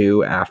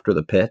 1-2 after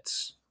the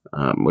pits,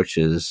 which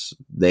is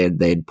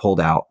they'd pulled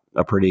out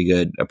a pretty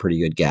good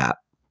gap.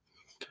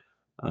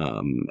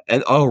 And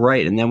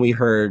then we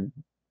heard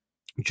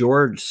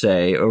George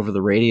say over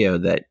the radio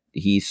that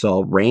he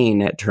saw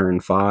rain at turn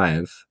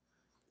 5,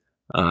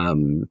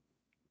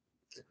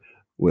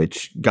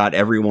 which got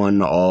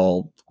everyone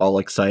all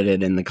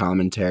excited in the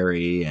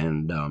commentary,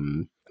 and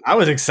I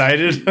was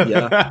excited.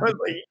 Yeah. I was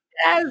like,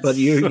 yes. But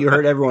you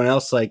heard everyone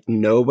else, like,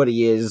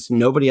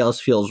 nobody else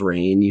feels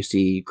rain. You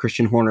see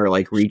Christian Horner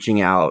like reaching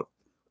out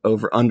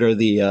under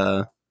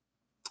the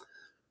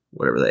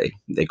whatever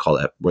they call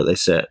that, where they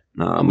sit.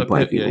 On the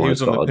pit, he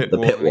was on the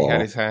pit wall. He had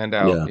his hand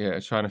out,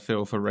 trying to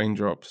feel for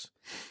raindrops.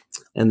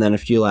 And then a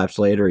few laps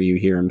later, you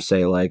hear him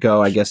say, like,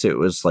 "Oh, I guess it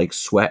was like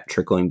sweat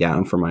trickling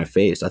down from my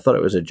face." I thought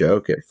it was a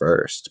joke at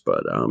first,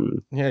 but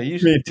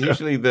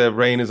usually the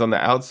rain is on the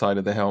outside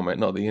of the helmet,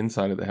 not the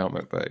inside of the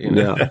helmet. But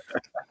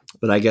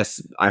but I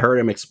guess I heard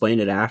him explain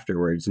it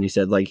afterwards, and he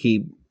said, like,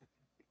 you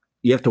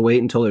have to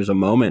wait until there's a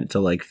moment to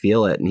like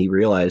feel it, and he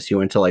realized he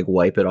went to like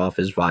wipe it off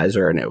his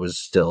visor, and it was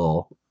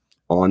still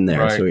on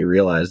there, so he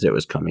realized it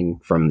was coming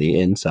from the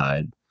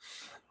inside.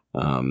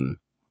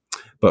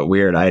 But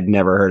weird, I had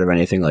never heard of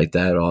anything like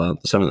that at all.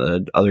 Some of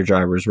the other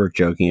drivers were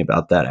joking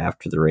about that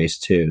after the race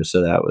too,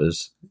 so that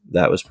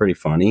was pretty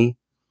funny.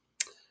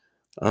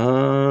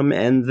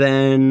 And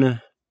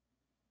then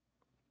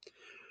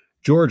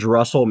George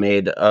Russell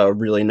made a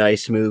really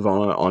nice move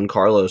on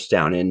Carlos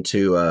down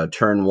into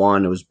turn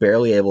 1. It was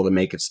barely able to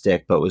make it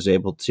stick, but was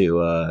able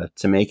to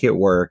make it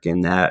work,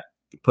 and that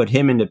put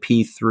him into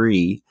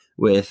P3,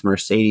 with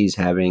Mercedes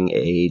having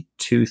a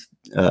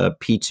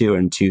P2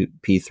 and 2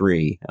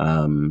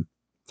 P3.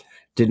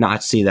 Did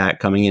not see that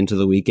coming into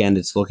the weekend.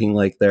 It's looking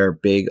like their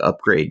big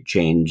upgrade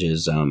change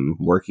is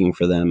working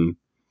for them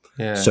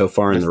so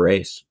far in the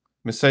race.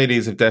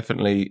 Mercedes have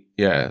definitely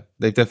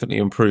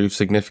improved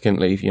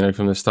significantly,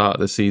 from the start of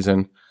the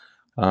season.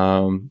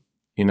 As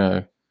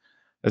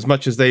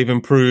much as they've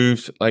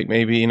improved, like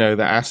maybe, the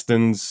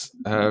Astons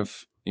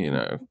have,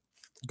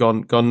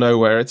 gone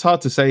nowhere. It's hard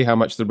to say how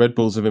much the Red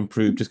Bulls have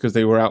improved just because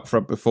they were out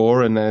front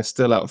before, and they're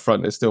still out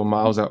front. They're still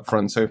miles out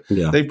front. So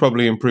they've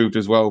probably improved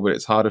as well, but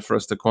it's harder for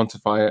us to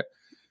quantify it.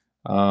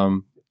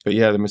 But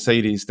the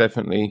Mercedes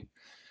definitely,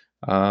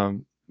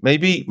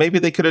 maybe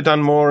they could have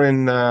done more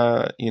in,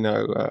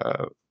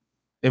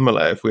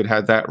 Imola if we'd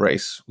had that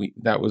race.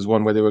 That was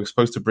one where they were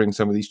supposed to bring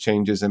some of these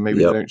changes, and maybe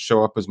they don't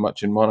show up as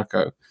much in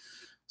Monaco.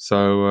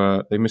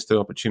 So they missed the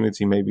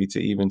opportunity maybe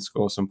to even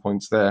score some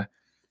points there.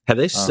 Have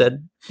they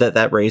said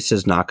that race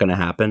is not going to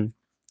happen?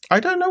 I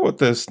don't know what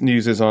the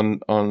news is on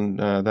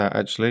that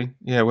actually.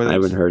 Yeah, I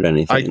haven't heard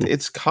anything.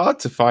 It's hard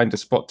to find a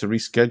spot to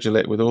reschedule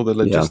it with all the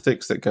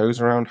logistics that goes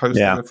around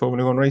hosting a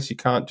Formula One race. You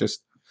can't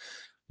just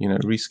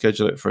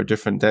reschedule it for a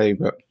different day.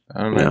 But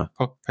I don't know,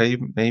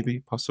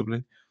 maybe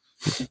possibly.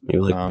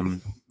 Maybe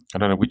I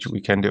don't know which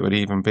weekend it would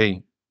even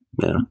be.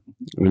 Yeah,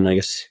 I mean, I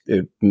guess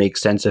it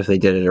makes sense if they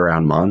did it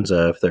around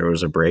Monza if there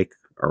was a break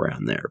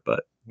around there,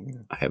 but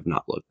I have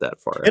not looked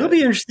that far. It'll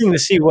be interesting to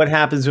see what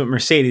happens with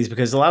Mercedes,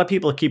 because a lot of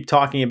people keep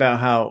talking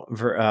about how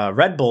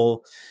Red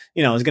Bull,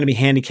 is going to be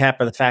handicapped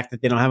by the fact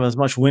that they don't have as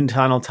much wind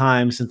tunnel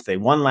time since they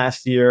won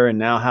last year, and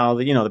now how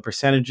the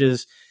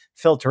percentages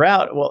filter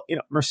out. Well,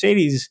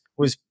 Mercedes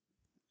was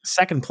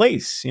second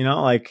place.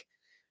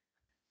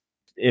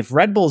 If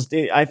Red Bull's,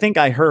 I think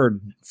I heard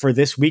for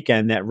this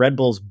weekend that Red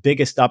Bull's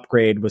biggest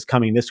upgrade was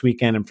coming this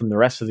weekend, and from the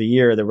rest of the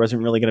year, there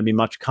wasn't really going to be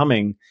much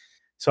coming.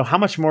 So how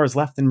much more is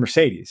left in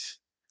Mercedes?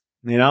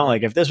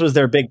 If this was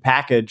their big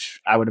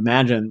package, I would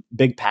imagine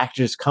big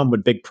packages come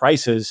with big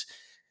prices.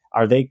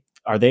 Are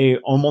they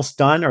almost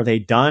done? Are they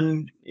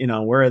done?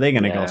 Where are they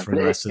going to go for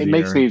the rest of the year? It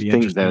makes me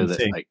think, though,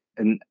 that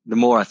and the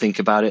more I think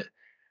about it,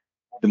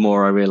 the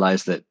more I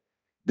realize that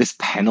this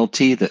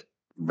penalty that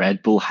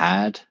Red Bull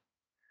had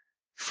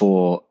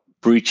for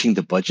breaching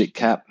the budget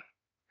cap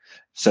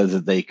so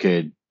that they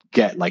could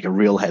get a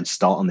real head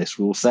start on this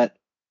rule set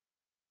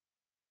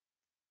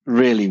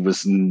really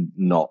was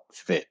not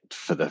fit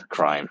for the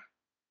crime.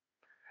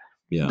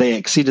 Yeah. They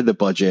exceeded the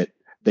budget.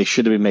 They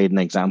should have been made an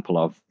example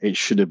of. It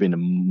should have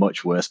been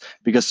much worse,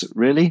 because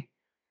really, at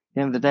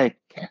the end of the day,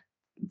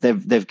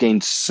 they've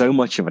gained so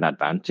much of an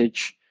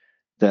advantage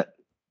that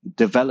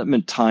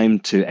development time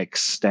to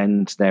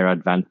extend their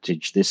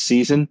advantage this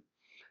season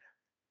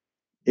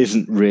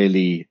isn't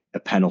really a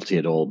penalty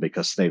at all,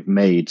 because they've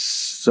made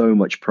so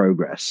much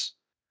progress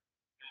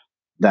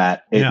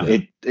that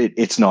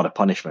it's not a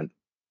punishment.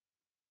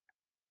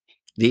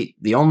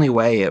 The only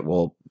way it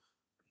will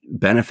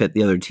benefit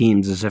the other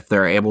teams is if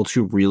they're able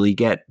to really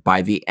get,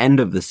 by the end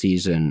of the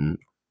season,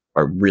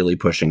 are really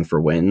pushing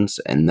for wins,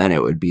 and then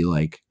it would be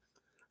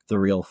the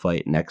real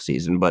fight next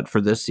season. But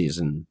for this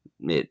season,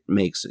 it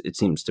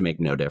seems to make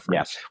no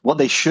difference. Yeah. What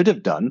they should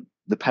have done,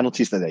 the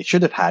penalties that they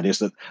should have had, is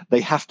that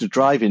they have to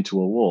drive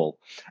into a wall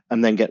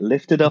and then get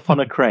lifted up on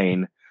a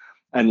crane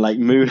and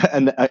move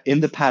and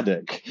in the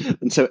paddock,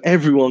 and so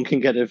everyone can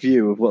get a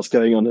view of what's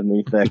going on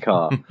underneath their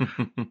car.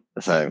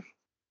 So,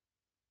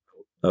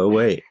 oh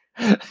wait.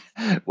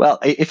 Well,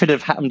 if it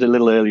had happened a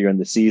little earlier in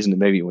the season,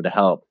 maybe it would have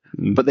helped.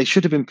 But they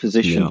should have been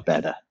positioned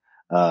better.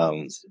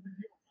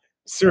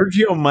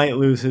 Sergio might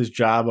lose his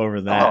job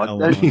over that.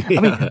 I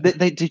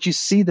mean, did you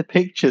see the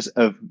pictures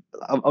of?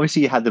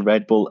 Obviously, you had the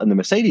Red Bull and the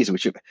Mercedes,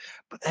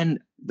 but then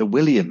the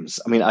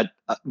Williams. I mean,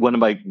 one of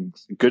my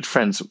good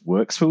friends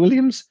works for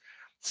Williams,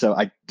 so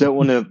I don't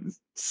want to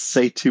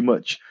say too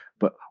much.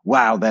 But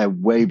wow, they're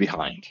way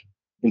behind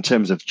in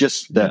terms of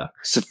just the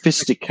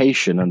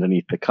sophistication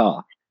underneath the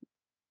car.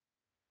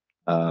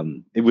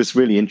 It was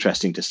really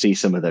interesting to see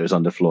some of those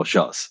underfloor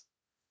shots.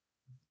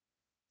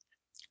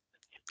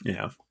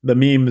 Yeah, the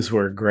memes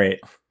were great.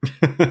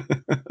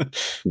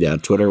 Yeah,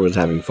 Twitter was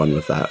having fun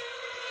with that.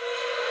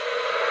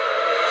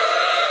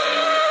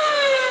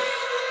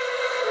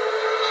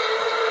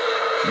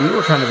 We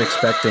were kind of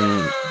expecting,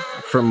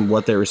 from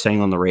what they were saying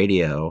on the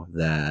radio,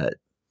 that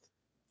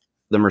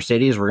the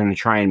Mercedes were going to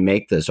try and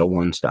make this a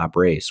one-stop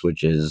race,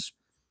 which is,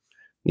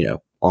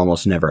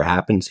 almost never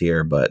happens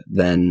here. But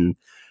then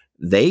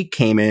they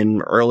came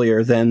in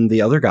earlier than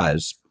the other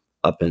guys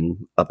up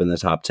in the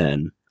top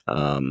 10,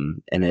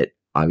 and it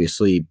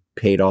obviously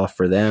paid off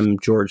for them.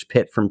 George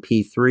Pitt from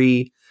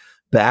P3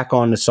 back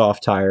onto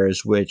soft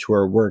tires, which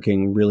were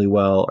working really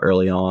well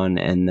early on,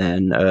 and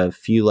then a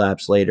few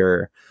laps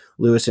later,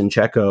 Lewis and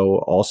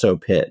Checo also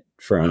pit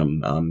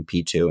from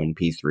P2 and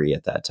P3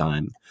 at that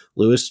time.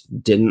 Lewis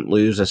didn't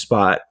lose a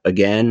spot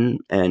again,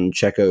 and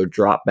Checo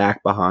dropped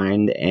back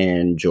behind,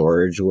 and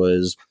George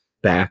was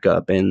back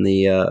up in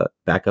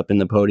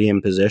the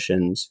podium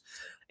positions,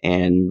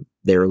 and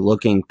they're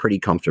looking pretty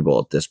comfortable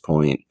at this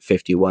point,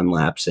 51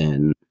 laps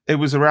in. It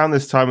was around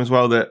this time as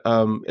well that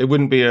it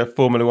wouldn't be a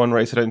Formula One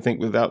race, I don't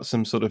think, without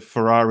some sort of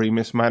Ferrari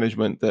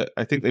mismanagement. That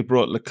I think they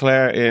brought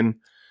Leclerc in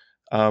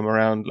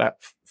around lap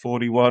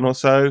 41 or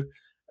so.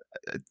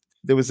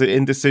 There was an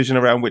indecision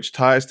around which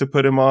tires to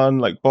put him on,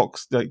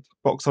 box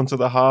onto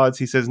the hards.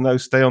 He says, no,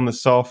 stay on the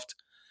soft.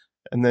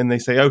 And then they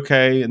say,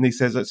 okay. And he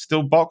says, it's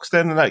still box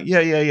then? And like,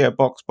 yeah,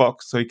 box.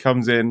 So he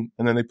comes in,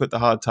 and then they put the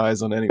hard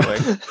tires on anyway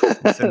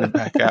and send him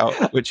back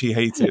out, which he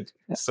hated.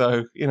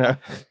 So,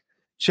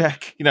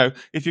 check,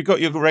 if you've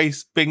got your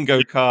race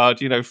bingo card,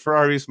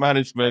 Ferrari's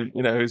management,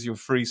 is your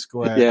free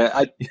square.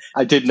 Yeah,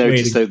 I did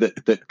notice, though,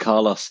 that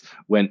Carlos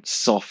went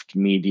soft,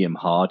 medium,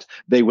 hard.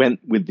 They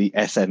went with the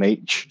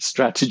SMH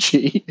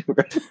strategy.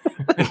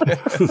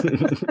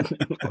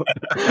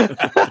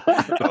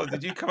 Oh,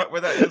 did you come up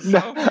with that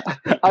yourself? No,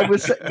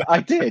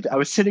 I did. I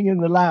was sitting in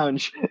the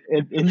lounge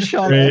in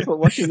Charlotte Airport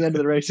watching the end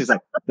of the race. It's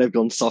like, they've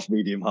gone soft,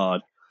 medium,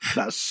 hard.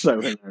 That's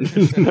so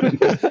hilarious.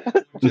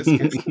 Just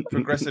gets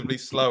progressively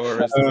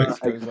slower as the race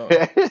goes on.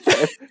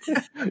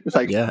 It's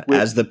like,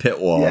 as the pit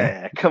wall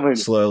come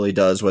slowly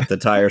does what the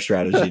tire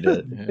strategy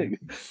did.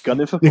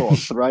 Gunning for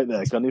fourth, right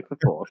there, gunning for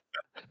fourth.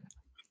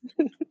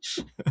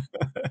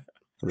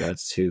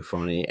 That's too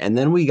funny. And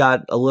then we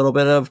got a little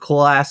bit of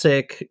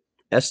classic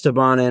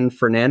Esteban and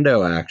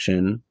Fernando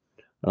action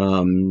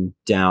down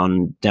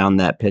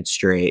that pit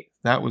straight.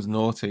 That was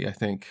naughty, I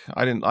think.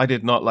 I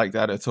did not like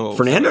that at all.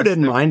 Fernando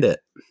didn't mind it.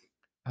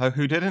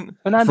 Who didn't?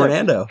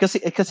 Fernando. Because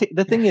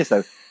the thing is,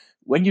 though,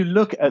 when you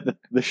look at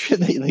the shit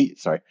the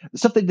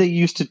stuff that they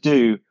used to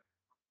do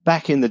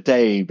back in the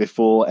day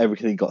before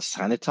everything got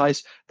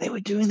sanitized, they were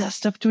doing that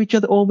stuff to each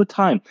other all the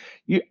time.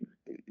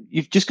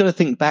 You've just got to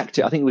think back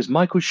to, I think it was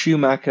Michael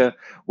Schumacher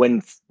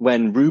when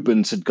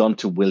Rubens had gone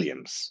to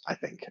Williams, I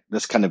think.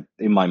 That's kind of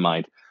in my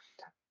mind.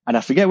 And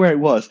I forget where it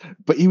was,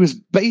 but he was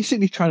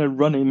basically trying to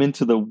run him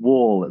into the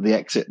wall at the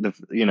exit,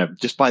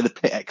 just by the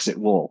pit exit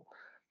wall.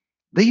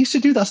 They used to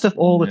do that stuff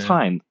all the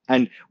time.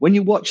 And when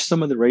you watch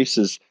some of the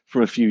races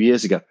from a few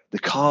years ago, the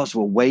cars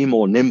were way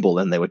more nimble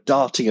and they were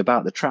darting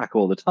about the track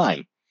all the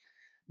time.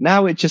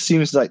 Now it just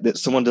seems like that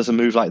someone does a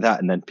move like that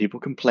and then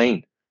people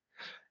complain.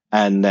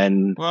 And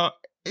then... Well,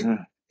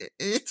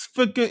 it's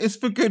for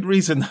good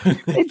reason.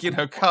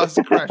 Cars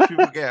crash,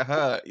 people get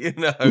hurt. It's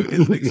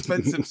an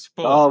expensive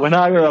sport. Oh, when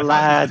I were a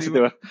lad,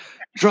 there were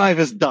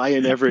drivers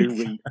dying every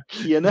week.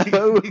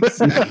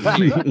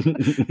 Exactly.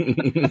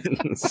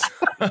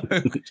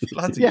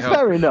 Bloody hell.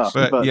 Fair enough.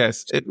 But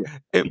yes,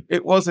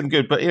 it wasn't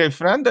good. But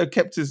Fernando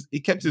kept his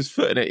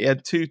foot in it. He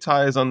had two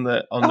tires on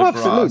the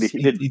absolutely.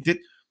 grass. He did.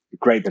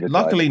 Great bit of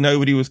Luckily, driving.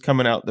 nobody was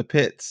coming out the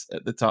pits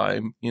at the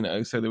time,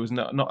 so there was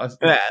not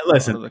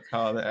listen, the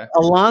car there.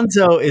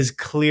 Alonso is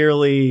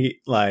clearly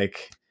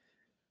like,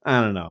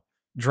 I don't know,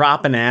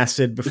 dropping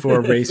acid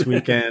before race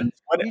weekend.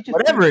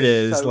 Whatever it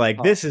is, so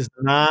like, this is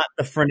not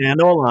the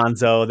Fernando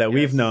Alonso that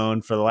we've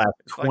known for the last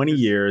 20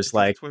 years.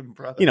 Like,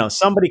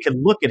 somebody could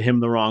look at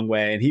him the wrong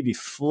way and he'd be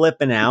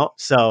flipping out.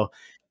 So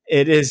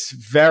it is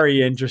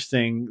very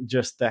interesting,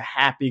 just the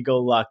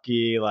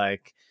happy-go-lucky,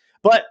 like.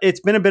 But it's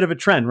been a bit of a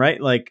trend,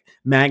 right? Like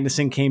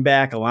Magnussen came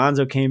back,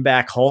 Alonso came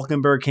back,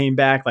 Hülkenberg came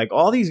back. Like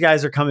all these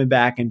guys are coming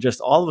back, and just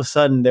all of a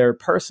sudden their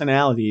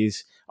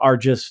personalities are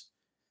just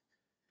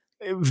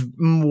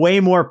way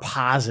more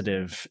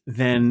positive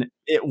than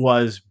it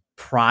was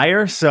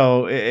prior.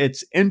 So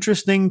it's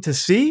interesting to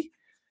see.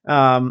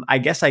 I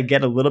guess I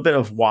get a little bit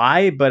of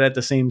why, but at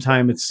the same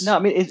time, it's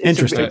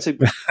interesting. It's a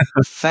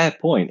fair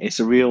point. It's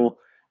a real.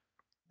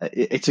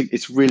 It's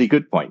a really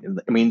good point.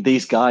 I mean,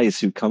 these guys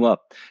who come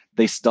up,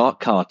 they start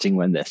karting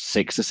when they're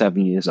 6 or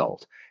 7 years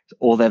old.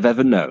 All they've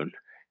ever known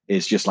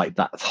is just like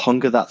that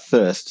hunger, that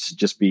thirst to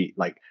just be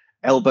like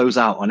elbows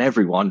out on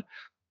everyone,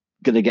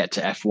 going to get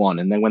to F1.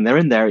 And then when they're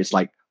in there, it's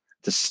like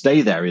to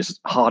stay there is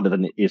harder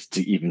than it is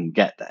to even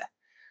get there.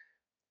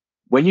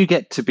 When you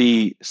get to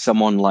be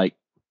someone like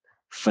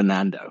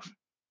Fernando,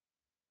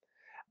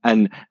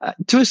 and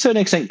to a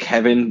certain extent,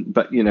 Kevin,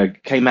 but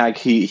K-Mag,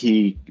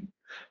 he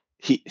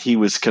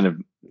was kind of,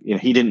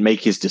 he didn't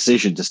make his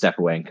decision to step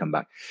away and come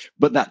back.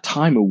 But that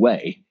time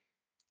away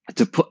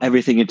to put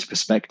everything into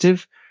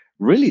perspective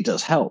really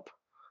does help.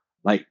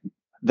 Like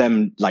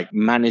them, like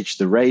manage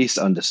the race,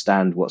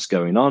 understand what's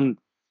going on.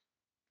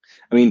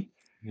 I mean,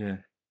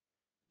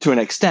 to an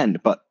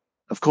extent, but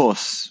of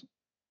course,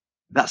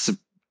 that's a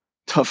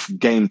tough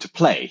game to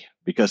play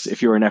because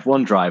if you're an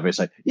F1 driver, it's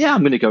like,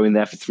 I'm going to go in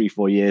there for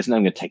 3-4 years and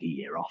I'm going to take a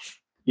year off.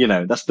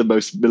 That's the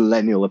most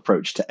millennial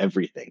approach to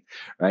everything,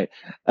 right?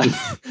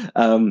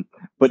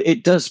 But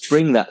it does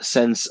bring that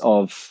sense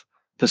of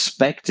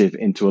perspective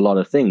into a lot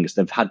of things.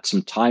 They've had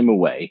some time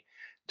away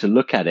to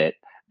look at it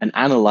and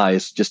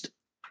analyze just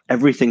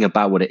everything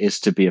about what it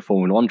is to be a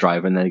Formula One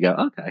driver. And then they go,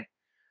 okay,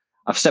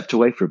 I've stepped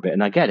away for a bit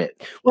and I get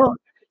it. Well,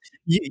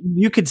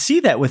 you could see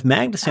that with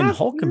Magnussen and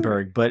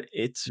Hülkenberg, but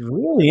it's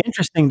really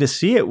interesting to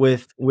see it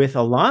with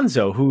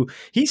Alonso, who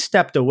he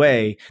stepped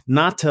away,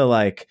 not to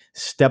like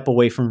step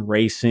away from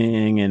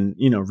racing and,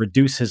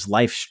 reduce his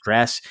life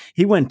stress.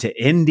 He went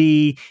to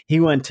Indy, he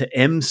went to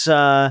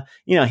IMSA,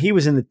 he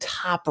was in the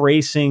top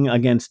racing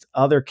against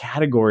other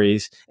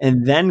categories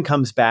and then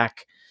comes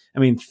back. I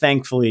mean,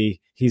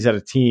 thankfully he's at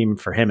a team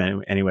for him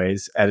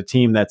anyways, at a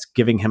team that's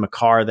giving him a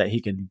car that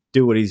he can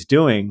do what he's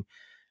doing.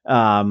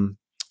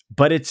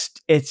 But it's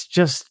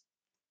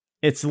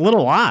a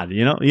little odd,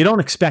 you don't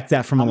expect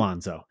that from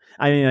Alonso.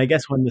 I mean, I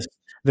guess when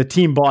the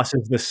team boss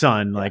is the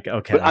son, like,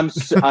 okay. But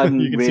I'm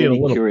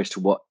really curious to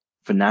what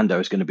Fernando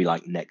is going to be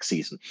like next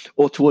season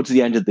or towards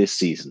the end of this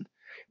season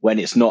when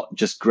it's not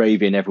just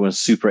gravy and everyone's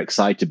super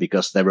excited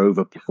because they're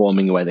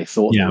overperforming where they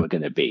thought they were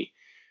going to be.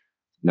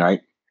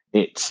 Right?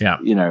 It's,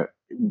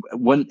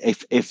 when,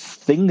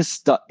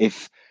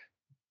 if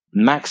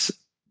Max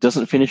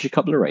doesn't finish a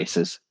couple of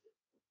races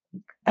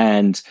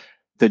and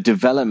the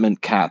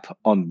development cap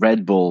on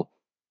Red Bull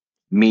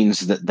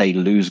means that they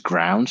lose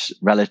ground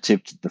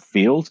relative to the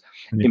field,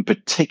 in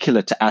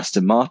particular to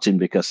Aston Martin,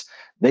 because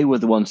they were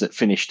the ones that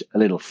finished a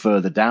little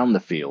further down the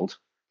field.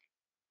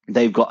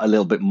 they've got a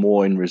little bit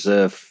more in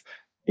reserve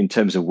in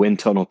terms of wind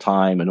tunnel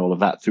time and all of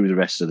that through the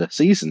rest of the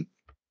season.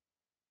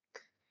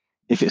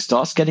 If it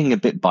starts getting a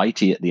bit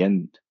bitey at the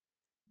end,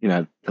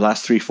 the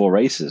last 3-4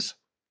 races,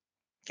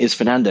 is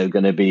Fernando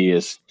going to be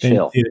as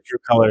chill? See the true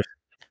colors.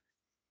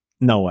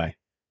 No way.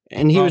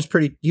 And he was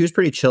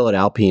pretty chill at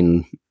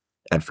Alpine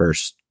at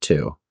first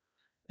too,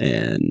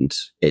 and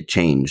it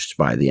changed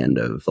by the end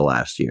of the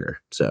last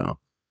year. So,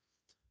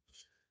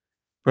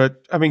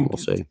 but I mean, we'll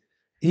see.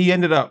 He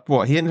ended up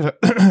he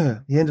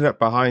ended up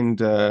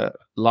behind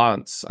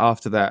Lance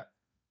after that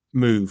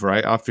move,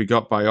 right? After he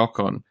got by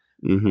Ocon,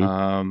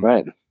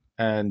 right?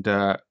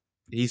 And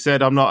he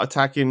said, "I'm not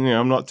attacking.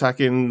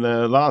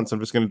 Lance. I'm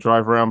just going to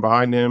drive around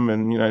behind him,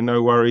 and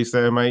no worries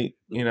there, mate.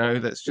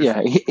 That's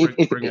just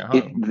bring it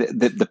home."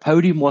 The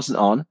podium wasn't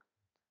on,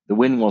 the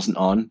win wasn't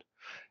on.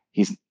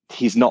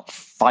 He's not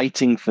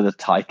fighting for the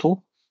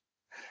title.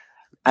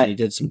 And he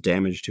did some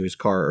damage to his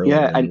car earlier.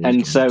 Yeah,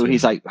 and so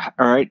he's like,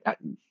 all right,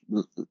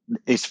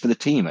 it's for the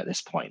team at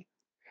this point,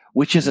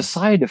 which is a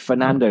side of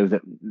Fernando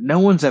that no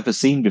one's ever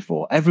seen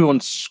before.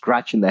 Everyone's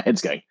scratching their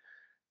heads going,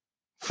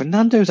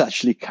 Fernando's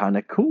actually kind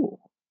of cool,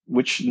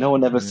 which no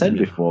one ever said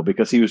before,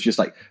 because he was just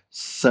like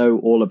so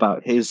all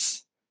about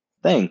his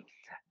thing.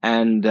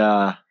 And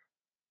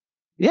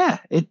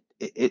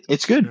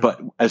it's good. But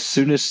as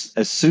soon as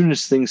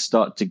things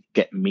start to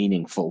get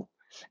meaningful,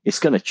 it's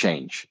going to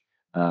change.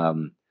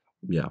 But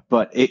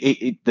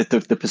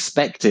the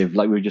perspective,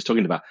 like we were just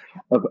talking about,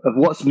 of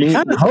what's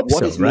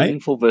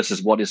meaningful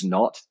versus what is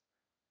not.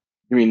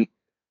 I mean,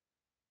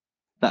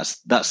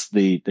 that's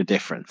the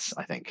difference,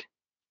 I think.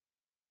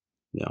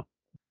 Yeah.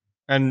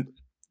 And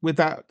with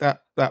that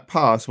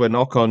pass when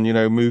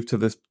Ocon, moved to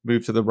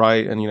the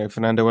right, and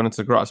Fernando went into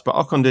the grass, but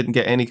Ocon didn't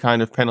get any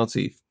kind of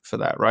penalty for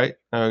that, right?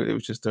 No, it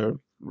was just a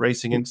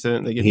racing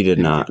incident. He did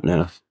not.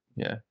 No.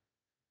 Yeah.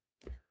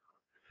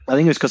 I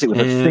think it was because it was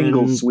a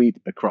single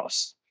sweep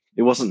across.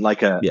 It wasn't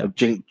like a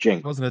jink.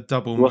 It wasn't a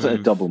double. It wasn't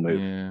a double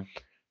move. Yeah.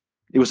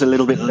 It was a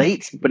little bit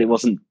late, but it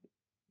wasn't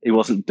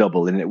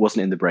double, and it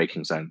wasn't in the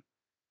braking zone.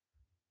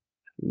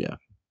 Yeah.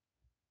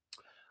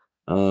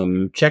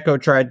 Checo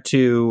tried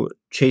to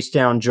chase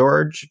down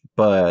George,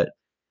 but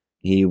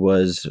he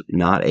was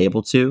not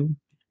able to,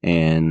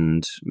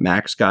 and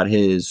Max got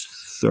his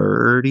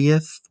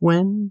 30th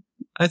win,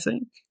 I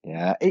think.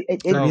 Yeah,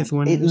 it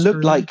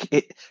looked like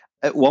it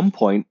at one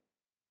point.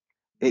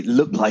 It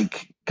looked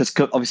like, because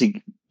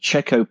obviously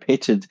Checo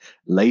pitted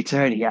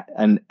later,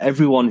 and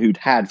everyone who'd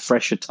had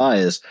fresher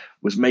tires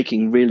was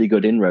making really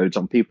good inroads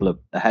on people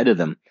ahead of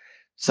them.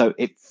 So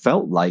it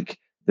felt like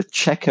the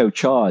Checo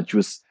charge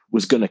was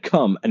going to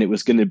come, and it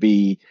was going to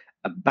be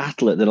a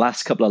battle at the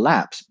last couple of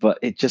laps, but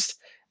it just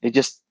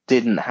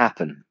didn't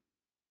happen.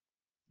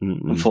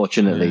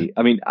 Unfortunately.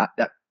 I mean,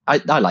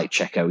 I like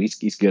Checo.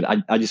 He's good.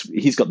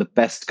 He's got the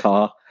best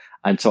car,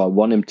 and so I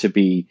want him to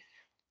be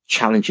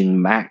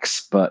challenging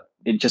Max, but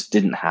it just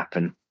didn't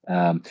happen.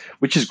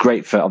 Which is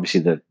great for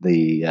obviously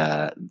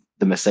the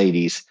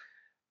Mercedes,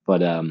 but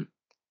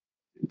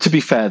to be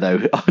fair though,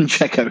 on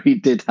Checo he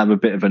did have a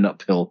bit of an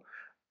uphill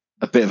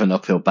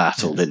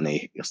battle, didn't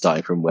he?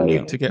 Starting from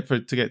where to get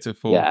to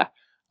fourth. Yeah.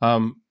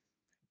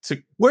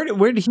 Where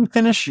did he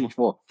finish?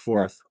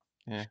 Fourth.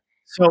 Yeah.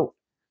 So,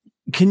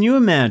 can you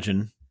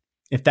imagine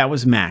if that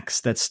was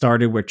Max that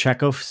started where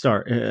Checo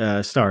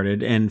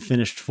started and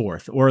finished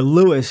fourth, or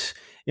Lewis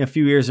a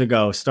few years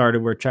ago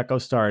started where Checo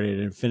started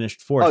and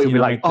finished fourth? Oh, you'd be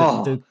like,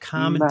 the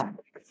comment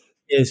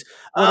is,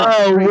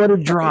 what a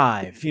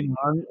drive!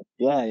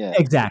 Yeah,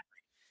 exactly.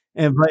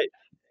 But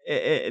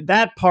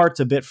that part's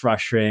a bit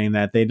frustrating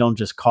that they don't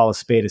just call a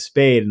spade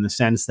in the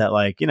sense that,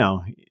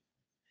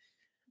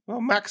 well,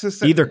 Max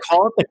has either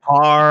call it the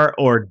car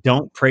or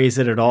don't praise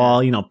it at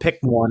all. Pick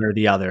one or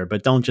the other,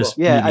 but don't just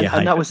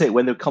and that was it.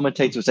 When the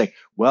commentator was saying,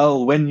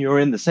 "Well, when you're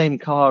in the same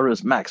car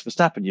as Max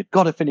Verstappen, you've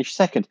got to finish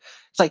second."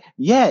 It's like,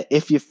 yeah,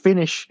 if you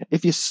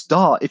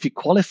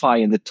qualify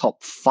in the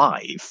top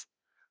 5,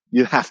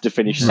 you have to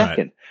finish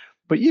second.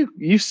 But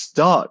you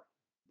start,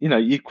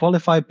 you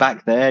qualify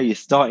back there. You're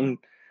starting.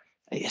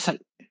 It's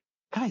like,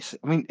 guys,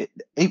 I mean,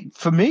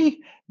 for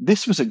me,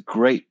 this was a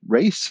great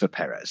race for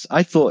Perez.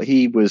 I thought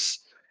he was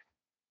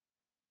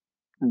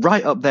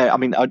right up there. I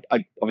mean, I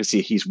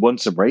obviously he's won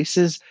some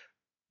races,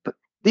 but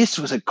this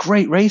was a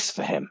great race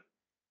for him.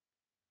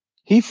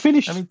 He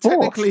finished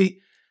fourth.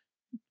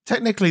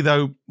 Technically,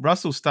 though,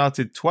 Russell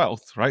started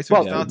 12th, right?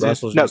 So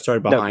Russell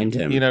started behind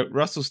him.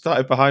 Russell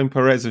started behind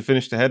Perez and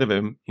finished ahead of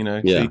him.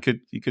 So you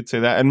could say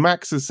that. And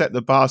Max has set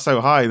the bar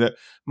so high that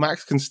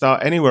Max can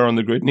start anywhere on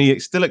the grid, and he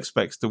still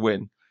expects to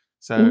win.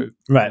 So,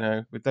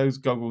 with those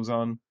goggles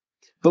on.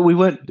 But we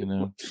weren't.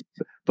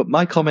 But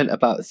my comment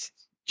about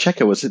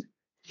Checo was that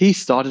he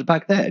started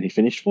back there and he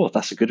finished fourth.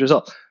 That's a good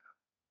result.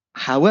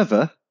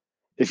 However,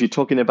 if you're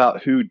talking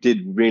about who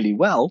did really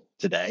well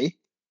today,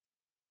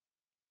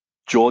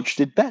 George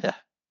did better.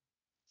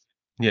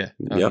 Yeah,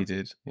 he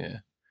did. Yeah.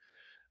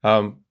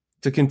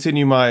 To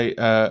continue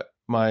my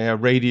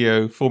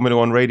radio Formula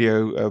One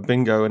radio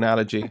bingo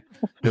analogy,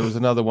 there was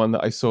another one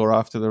that I saw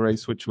after the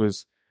race, which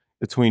was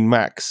between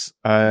Max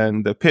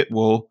and the pit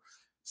wall.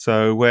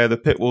 So where the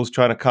pit wall's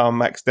trying to calm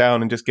Max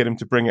down and just get him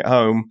to bring it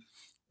home,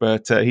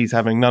 but he's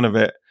having none of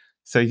it.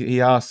 So he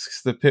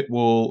asks the pit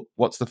wall,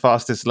 what's the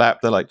fastest lap?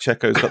 They're like,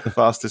 Checo's got the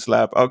fastest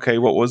lap. Okay,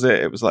 what was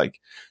it? It was like,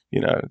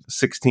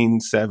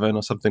 16.7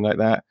 or something like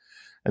that.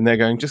 And they're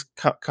going, just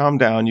calm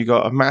down. You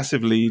got a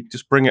massive lead.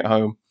 Just bring it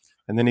home.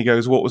 And then he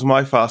goes, what was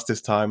my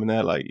fastest time? And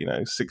they're like,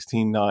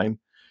 16.9.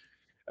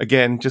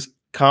 Again, just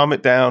calm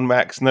it down,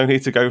 Max. No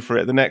need to go for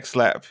it. The next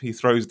lap, he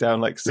throws down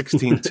like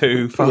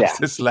 16.2,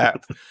 fastest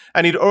lap.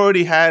 And he'd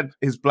already had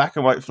his black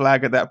and white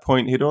flag at that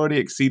point. He'd already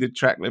exceeded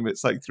track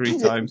limits like 3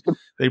 times.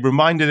 They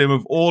reminded him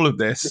of all of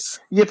this.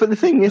 Yeah, but the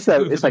thing is,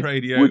 though, it's like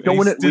radio, we don't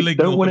want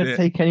to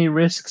take any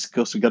risks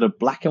because we got a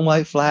black and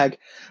white flag.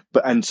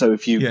 And so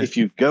if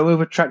you go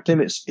over track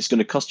limits, it's going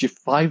to cost you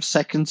 5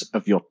 seconds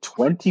of your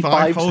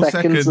 25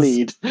 seconds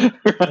lead.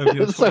 Of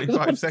your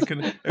 25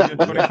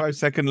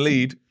 second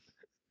lead.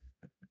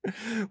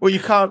 Well,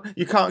 you can't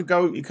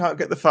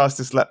get the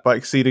fastest lap by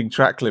exceeding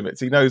track limits.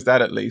 He knows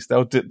that at least.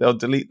 They'll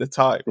delete the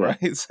time,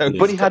 right? So,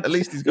 but he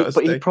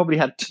probably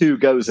had 2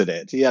 goes at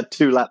it. He had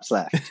 2 laps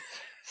left.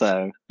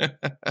 So,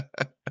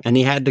 and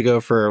he had to go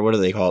for, what do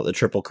they call it? The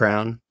Triple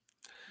Crown.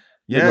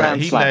 Yeah,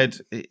 he led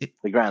the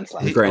Grand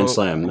Slam. The Grand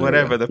Slam,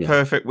 whatever, the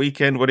perfect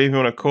weekend, whatever you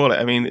want to call it.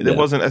 I mean, there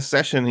wasn't a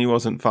session he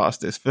wasn't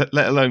fastest,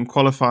 let alone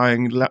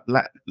qualifying.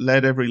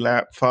 Led every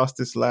lap,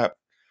 fastest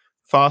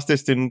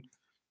in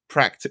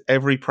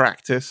every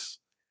practice,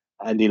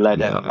 and he led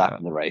every lap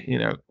in the race.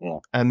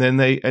 And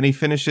then he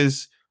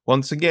finishes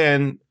once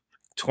again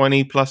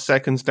 20 plus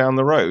seconds down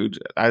the road,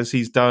 as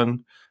he's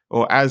done,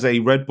 or as a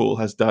Red Bull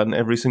has done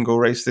every single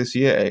race this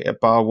year, at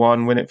bar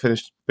one when it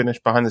finished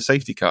behind the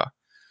safety car.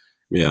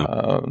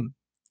 It's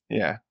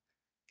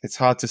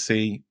hard to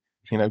see,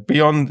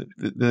 beyond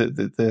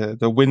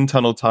the wind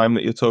tunnel time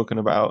that you're talking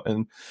about,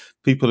 and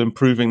people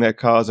improving their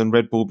cars and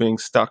Red Bull being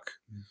stuck.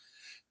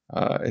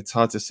 It's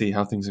hard to see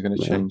how things are going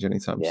to change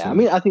anytime soon. I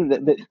mean, I think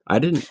that I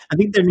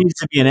think there needs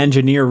to be an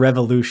engineer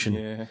revolution.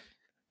 Yeah.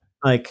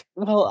 Like,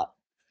 well,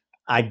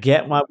 I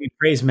get why we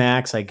praise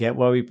Max. I get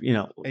why we,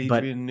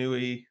 Adrian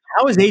Newey.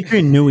 How is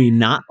Adrian Newey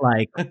not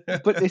like?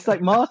 But it's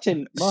like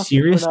Martin.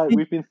 Seriously,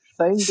 we've been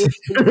saying this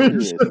for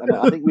years, and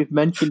I think we've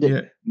mentioned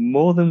it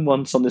more than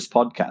once on this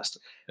podcast.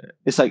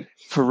 It's like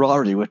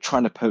Ferrari were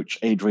trying to poach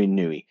Adrian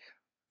Newey.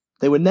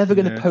 They were never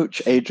going to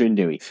poach Adrian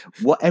Newey.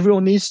 What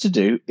everyone needs to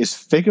do is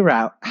figure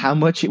out how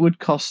much it would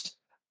cost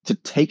to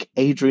take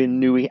Adrian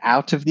Newey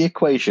out of the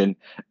equation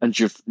and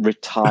just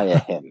retire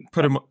him.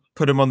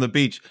 Put him on the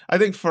beach. I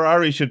think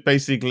Ferrari should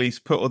basically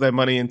put all their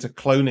money into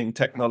cloning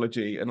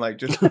technology and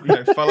just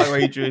follow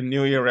Adrian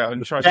Newey around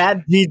and try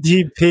and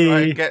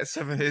get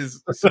some of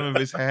his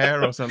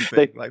hair or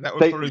something. That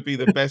would probably be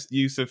the best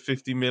use of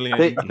 50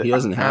 million he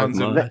doesn't have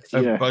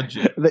of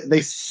budget.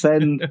 They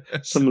send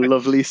some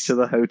lovelies to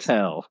the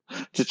hotel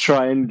to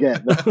try and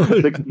get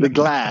the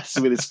glass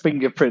with his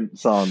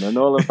fingerprints on and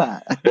all of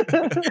that.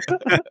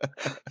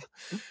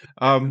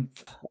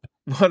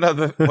 One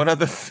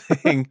other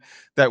thing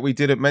that we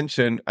didn't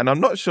mention, and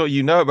I'm not sure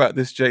you know about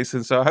this,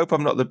 Jason, so I hope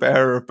I'm not the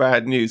bearer of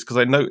bad news, because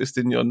I noticed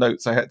in your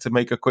notes I had to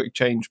make a quick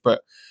change,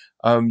 but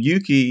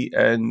Yuki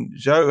and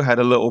Zhou had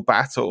a little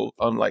battle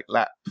on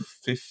lap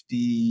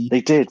 50.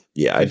 They did.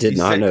 Yeah, I did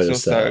not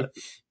notice that.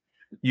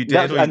 You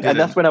did, and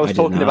that's when I was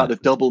talking about the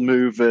double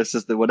move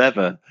versus the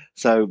whatever.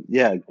 So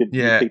you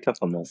picked up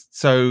on that.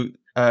 So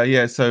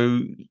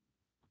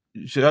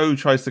Zhou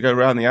tries to go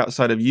around the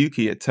outside of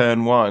Yuki at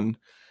turn 1.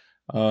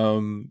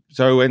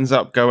 Zhou ends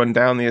up going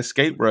down the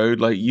escape road,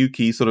 like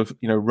Yuki sort of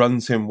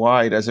runs him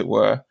wide, as it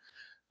were,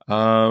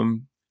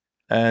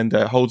 and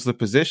holds the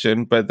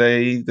position. But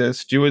the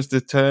stewards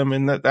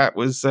determine that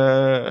was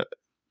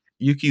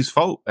Yuki's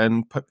fault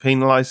and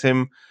penalize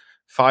him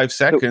 5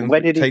 seconds.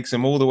 It takes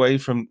him all the way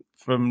from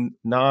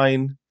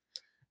 9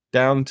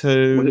 down to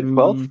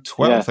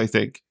 12th, I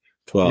think.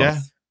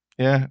 12th.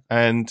 Yeah,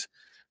 and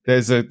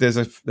there's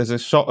a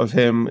shot of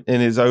him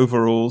in his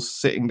overalls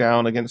sitting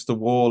down against the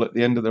wall at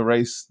the end of the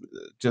race,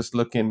 just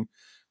looking,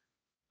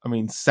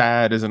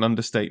 sad is an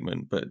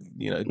understatement, but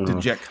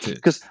dejected.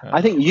 Because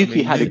I think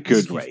Yuki had a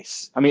good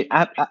race.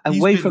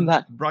 Away from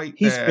that,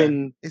 his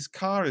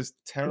car is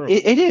terrible.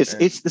 It is.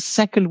 It's the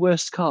second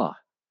worst car.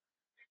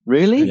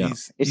 Really? Yeah.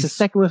 It's the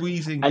second worst,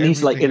 and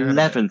he's like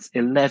 11th,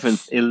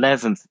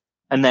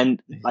 and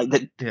then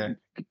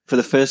for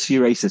the first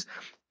few races,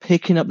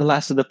 picking up the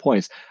last of the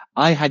points.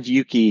 I had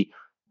Yuki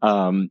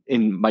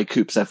in my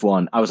Coops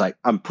F1. I was like,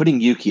 I'm putting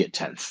Yuki at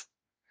 10th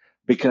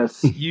because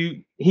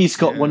he's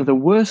got one of the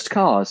worst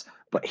cars,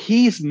 but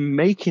he's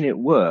making it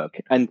work.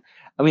 And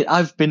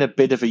I've been a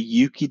bit of a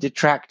Yuki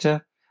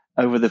detractor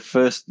over the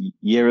first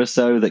year or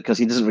so, because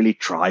he doesn't really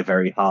try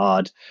very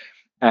hard,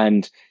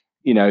 and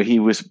he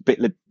was a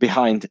bit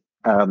behind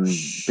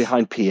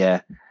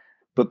Pierre,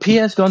 but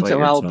Pierre's gone to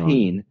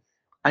Alpine,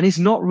 and he's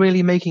not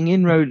really making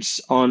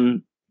inroads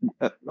on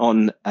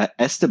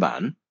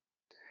Esteban.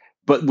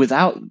 But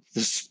without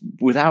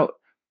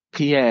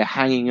Pierre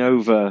hanging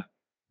over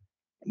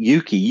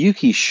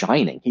Yuki's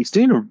shining. He's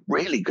doing a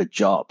really good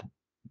job.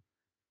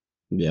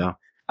 Yeah.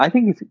 I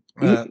think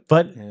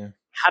but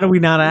how do we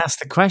not ask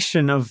the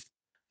question of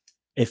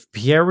if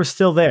Pierre was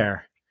still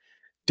there,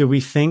 do we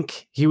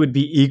think he would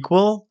be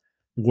equal,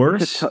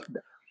 worse,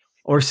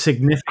 or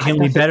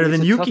significantly better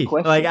than Yuki?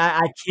 Like,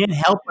 I can't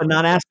help but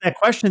not ask that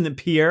question. That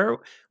Pierre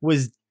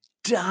was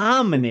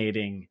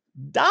dominating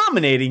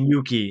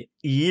Yuki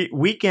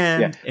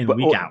weekend and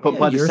week out. But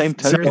by the same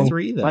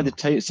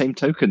token, same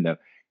token, though,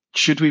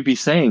 should we be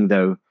saying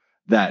though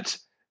that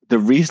the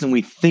reason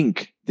we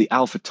think the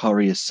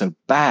AlphaTauri is so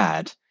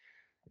bad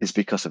is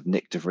because of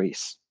Nick de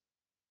Vries?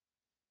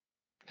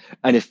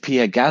 And if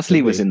Pierre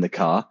Gasly was in the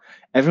car,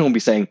 everyone would be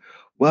saying,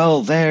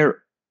 "Well,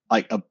 they're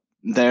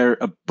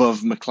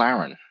above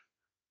McLaren."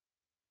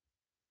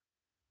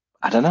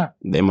 I don't know.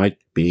 They might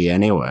be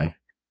anyway.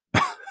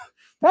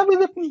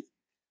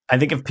 I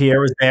think if Pierre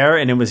was there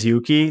and it was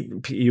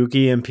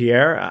Yuki and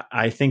Pierre,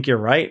 I think you're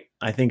right.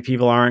 I think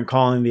people aren't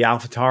calling the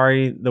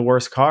AlphaTauri the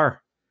worst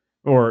car,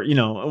 or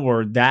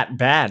that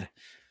bad.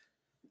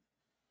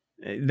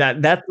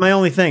 That's my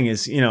only thing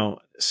is,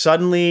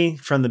 suddenly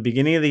from the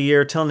beginning of the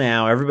year till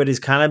now, everybody's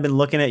kind of been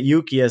looking at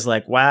Yuki as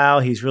like, wow,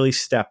 he's really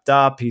stepped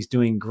up. He's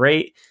doing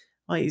great.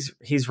 Well,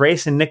 he's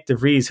racing Nick de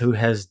Vries, who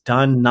has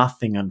done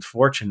nothing,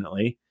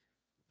 unfortunately,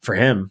 for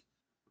him.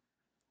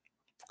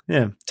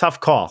 Yeah, tough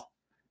call.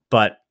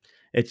 But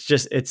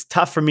it's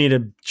tough for me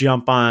to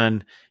jump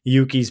on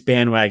Yuki's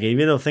bandwagon,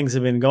 even though things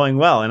have been going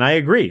well. And I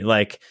agree.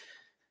 Like,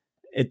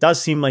 it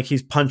does seem like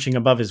he's punching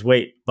above his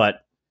weight.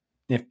 But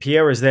if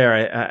Pierre was there,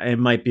 it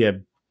might be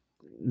a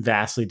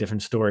vastly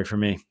different story for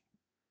me.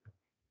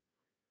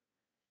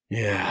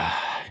 Yeah.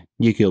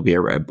 Yuki will be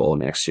a Red Bull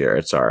next year.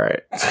 It's all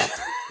right.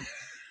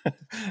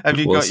 Have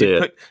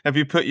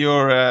you put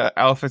your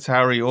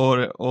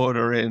AlphaTauri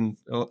order in?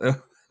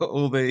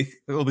 All the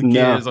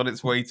gears on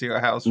its way to your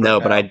house?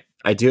 No, but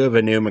I do have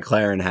a new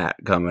McLaren hat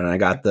coming. I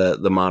got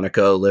the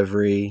Monaco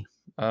livery.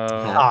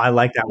 I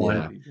like that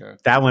one. Yeah.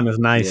 That one is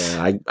nice.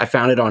 Yeah, I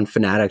found it on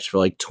Fanatics for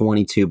like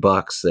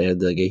 $22. They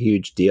had like a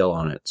huge deal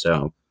on it.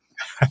 So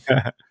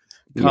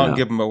can't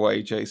give them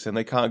away, Jason.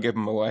 They can't give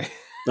them away.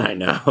 I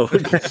know.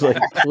 It's like,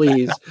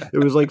 please.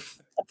 It was like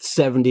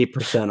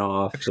 70%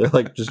 off. They're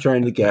like just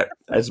trying to get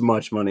as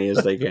much money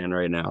as they can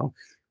right now.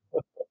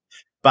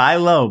 Buy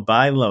low,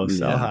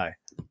 sell high.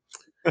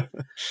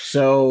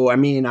 So, I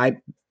mean,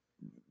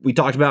 we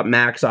talked about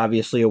Max,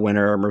 obviously a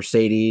winner.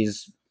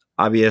 Mercedes,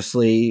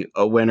 obviously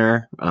a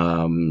winner.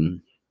 A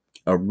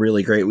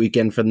really great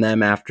weekend from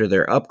them after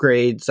their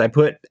upgrades. I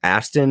put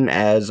Aston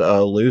as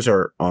a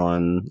loser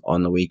on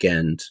the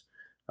weekend.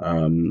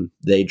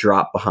 They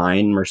dropped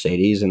behind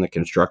Mercedes and the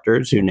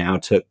constructors, who now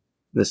took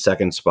the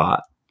second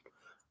spot.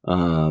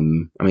 I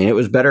mean, it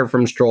was better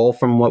from Stroll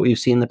from what we've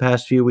seen the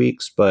past few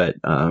weeks, but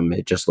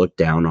it just looked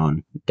down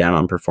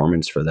on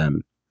performance for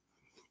them.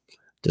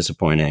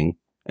 Disappointing.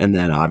 And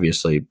then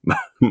obviously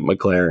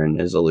McLaren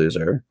is a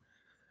loser.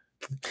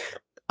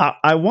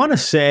 I want to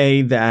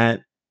say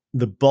that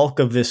the bulk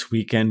of this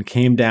weekend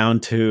came down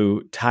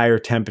to tire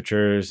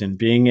temperatures and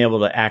being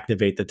able to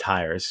activate the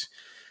tires,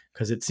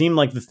 because it seemed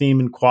like the theme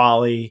in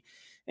quali,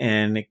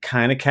 and it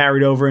kind of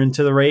carried over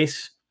into the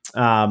race.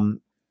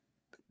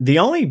 The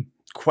only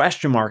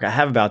question mark I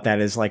have about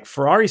that is, like,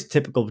 Ferrari's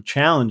typical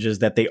challenge is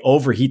that they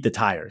overheat the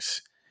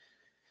tires.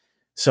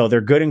 So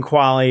they're good in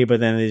quali, but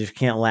then they just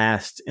can't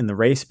last in the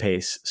race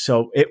pace.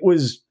 So it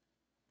was,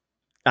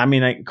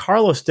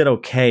 Carlos did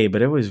okay,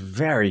 but it was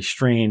very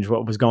strange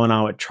what was going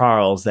on with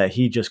Charles, that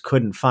he just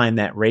couldn't find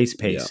that race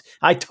pace. Yeah.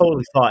 I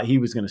totally thought he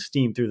was going to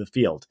steam through the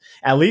field.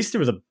 At least it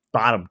was a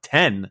bottom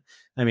 10.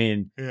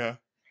 Yeah.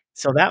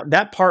 So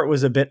that part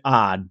was a bit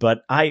odd,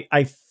 but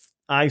I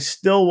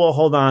still will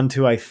hold on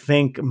to, I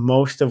think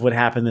most of what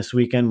happened this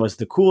weekend was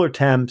the cooler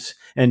temps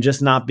and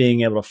just not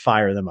being able to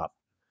fire them up.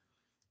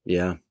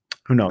 Yeah.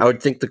 Who knows? I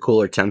would think the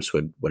cooler temps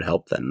would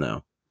help them,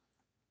 though,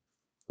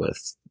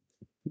 with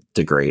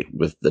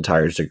the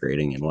tires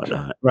degrading and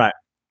whatnot. Right.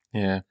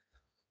 Yeah.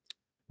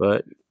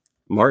 But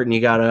Martin, you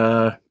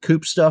got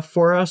Coupe stuff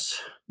for us?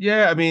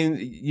 Yeah, I mean,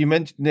 you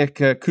mentioned, Nick,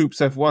 Coupe's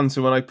F1.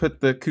 So when I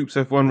put the Coupe's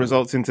F1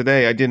 results in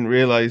today, I didn't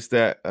realize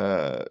that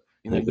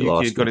Yuki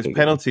had got his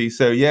penalty.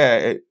 So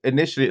yeah,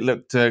 initially it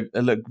looked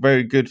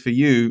very good for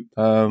you.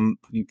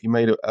 You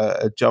made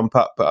a jump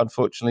up, but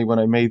unfortunately, when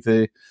I made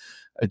the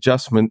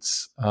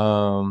adjustments,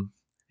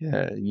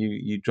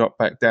 you dropped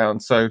back down.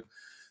 So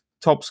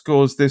top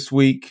scores this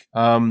week,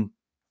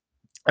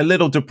 a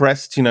little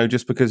depressed,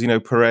 just because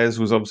Perez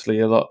was obviously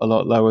a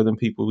lot lower than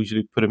people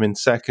usually put him in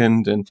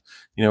second, and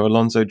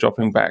Alonso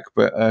dropping back.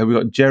 But we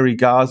got Jerry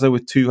Garza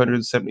with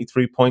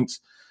 273 points,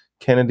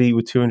 Kennedy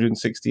with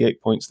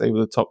 268 points. They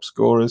were the top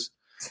scorers.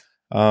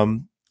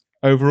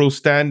 Overall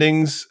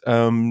standings,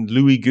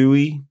 Louis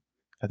Gouy,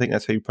 I think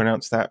that's how you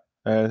pronounce that,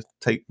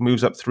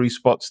 moves up 3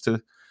 spots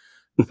to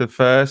the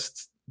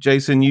first.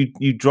 Jason,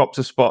 you dropped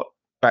a spot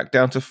back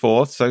down to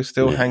 4th, so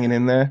still hanging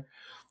in there.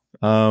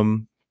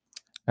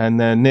 And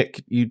then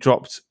Nick, you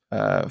dropped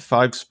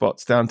 5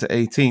 spots down to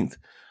 18th.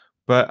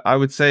 But I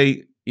would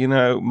say,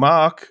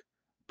 Mark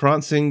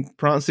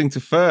prancing to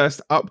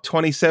first, up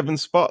 27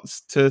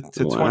 spots to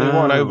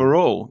 21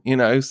 overall.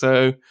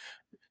 So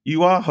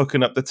you are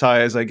hooking up the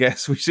tires, I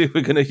guess. We're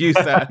going to use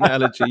that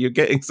analogy. You're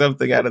getting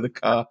something out of the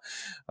car.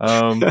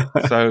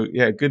 So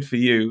yeah, good for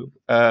you.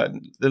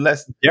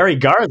 Gary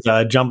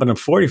Garza jumping to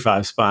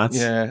 45 spots.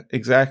 Yeah,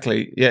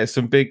 exactly. Yeah,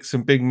 some big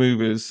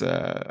movers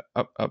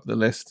up the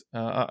list.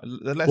 What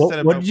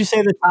did you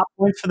say the top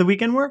points for the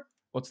weekend were?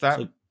 What's that?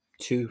 Like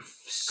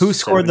who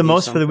scored the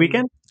most for the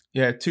weekend?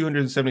 Yeah,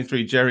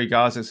 273. Jerry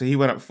Garza. So he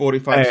went up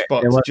 45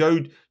 spots.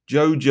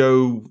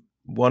 Jojo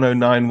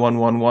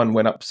 109111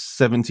 went up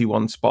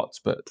 71 spots,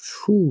 but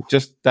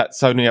just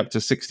that's only up to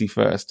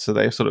 61st. So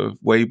they're sort of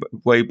way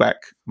back,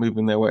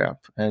 moving their way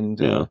up.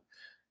 And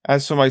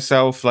as for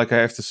myself, like I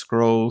have to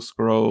scroll.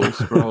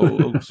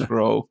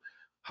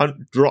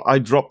 I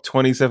dropped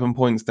 27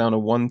 points down to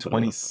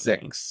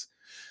 126.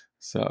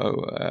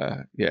 So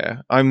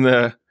I'm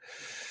the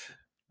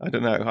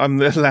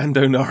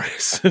Lando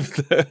Norris of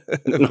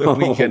the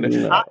weekend.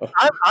 No.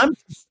 I'm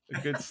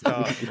a good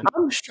start.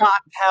 I'm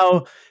shocked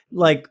how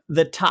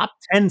the top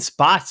 10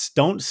 spots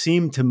don't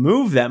seem to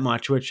move that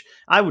much, which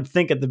I would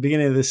think at the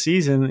beginning of the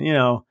season,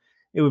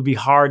 it would be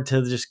hard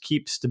to just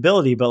keep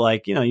stability.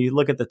 But you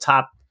look at the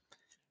top,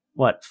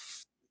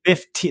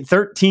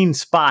 13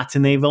 spots,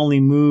 and they've only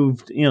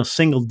moved,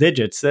 single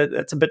digits.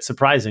 That's a bit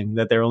surprising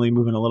that they're only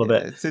moving a little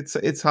bit.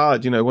 It's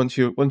hard, once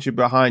you're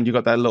behind, you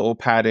got that little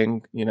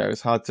padding.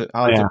 It's hard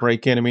to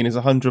break in. I mean, it's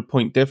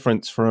 100-point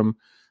difference from,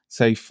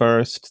 say,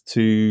 first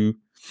to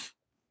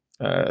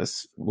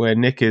where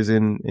Nick is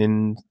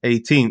in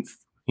 18th.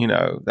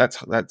 That's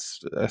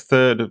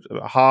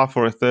half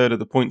or a third of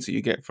the points that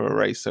you get for a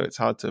race. So it's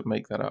hard to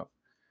make that up.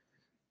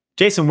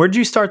 Jason, where'd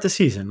you start the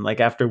season?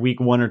 After week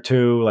 1 or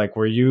 2,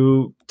 were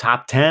you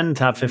top 10,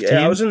 top 15?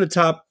 Yeah, I was in the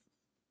top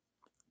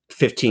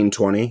 15,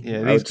 20.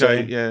 Yeah, these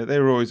guys, they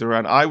were always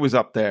around. I was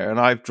up there, and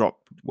I've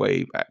dropped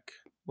way back.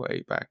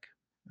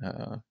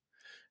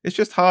 It's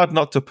just hard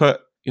not to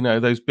put,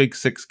 those big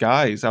 6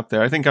 guys up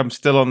there. I think I'm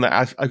still on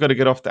I got to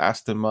get off the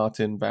Aston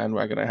Martin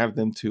bandwagon. I have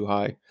them too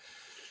high.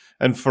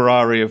 And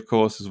Ferrari, of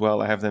course, as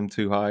well. I have them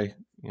too high.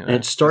 And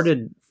it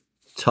started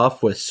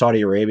tough with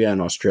Saudi Arabia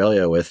and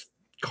Australia with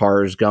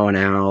cars going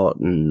out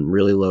and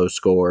really low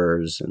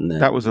scores, and then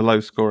that was a low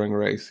scoring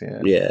race.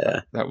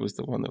 That was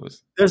the one that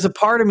was. There's a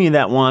part of me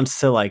that wants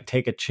to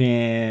take a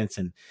chance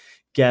and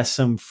guess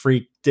some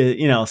freak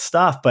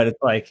stuff, but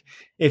it's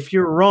if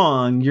you're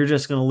wrong, you're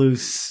just going to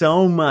lose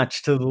so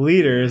much to the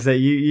leaders that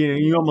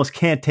you almost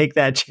can't take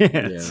that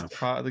chance. It's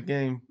part of the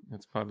game.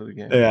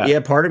 Yeah,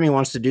 part of me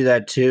wants to do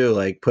that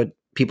too, put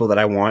people that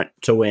I want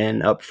to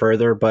win up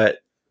further, but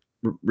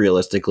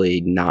realistically,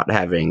 not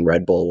having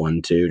Red Bull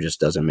 1-2 just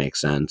doesn't make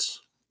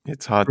sense.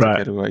 It's hard to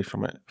get away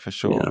from it, for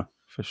sure.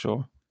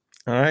 All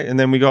right, and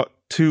then we got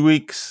 2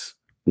 weeks.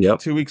 Yep.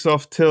 2 weeks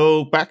off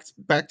till back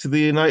to the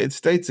United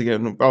States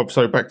again. Oh,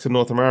 sorry, back to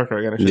North America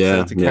again. I should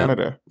say to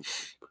Canada.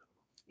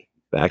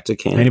 Back to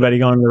Canada. Anybody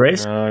going to the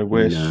race? I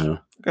wish. No. I'm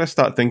gonna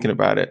start thinking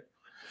about it.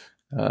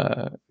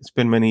 It's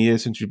been many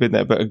years since you've been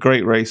there, but a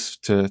great race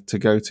to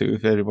go to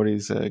if everybody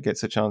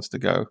gets a chance to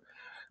go.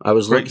 I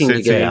was looking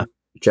to get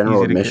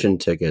general admission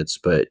tickets,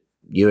 but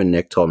you and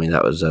Nick told me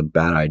that was a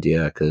bad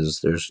idea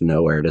because there's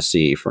nowhere to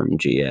see from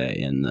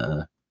GA and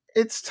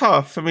It's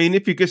tough. I mean,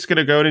 if you're just going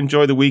to go and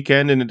enjoy the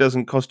weekend and it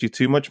doesn't cost you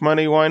too much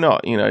money, why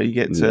not? You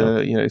get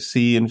to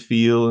see and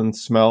feel and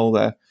smell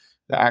the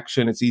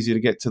action. It's easy to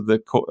get to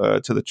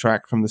the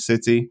track from the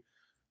city,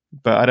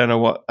 but I don't know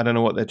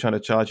what they're trying to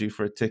charge you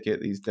for a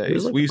ticket these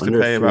days. We used to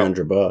pay about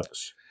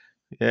 $300.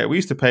 Yeah, we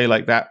used to pay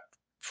like that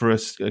for a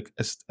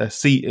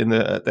seat in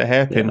the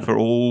hairpin for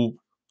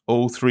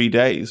all 3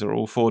 days or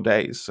all 4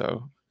 days.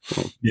 So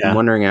I'm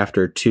wondering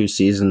after 2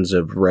 seasons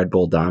of Red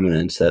Bull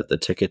dominance that the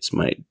tickets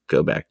might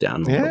go back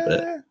down a little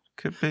bit.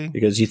 Could be.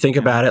 Because you think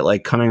about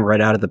it, coming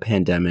right out of the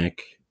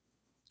pandemic,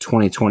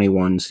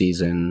 2021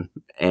 season,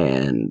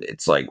 and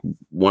it's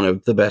one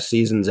of the best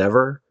seasons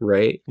ever,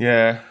 right?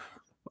 Yeah.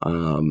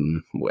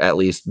 At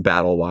least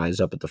battle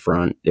wise up at the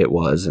front, it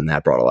was, and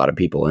that brought a lot of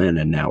people in,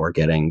 and now we're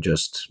getting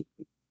just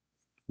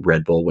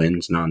Red Bull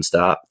wins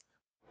nonstop.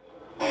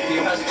 He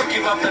has to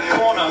give up the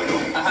corner.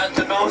 I had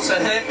to nose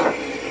ahead.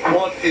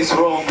 What is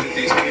wrong with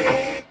these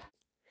people?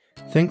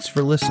 Thanks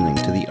for listening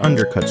to the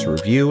Undercut's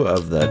review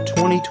of the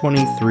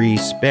 2023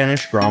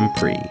 Spanish Grand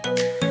Prix.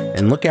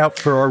 And look out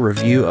for our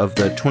review of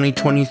the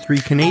 2023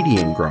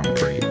 Canadian Grand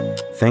Prix.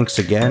 Thanks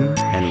again,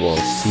 and we'll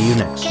see you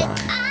next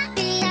time.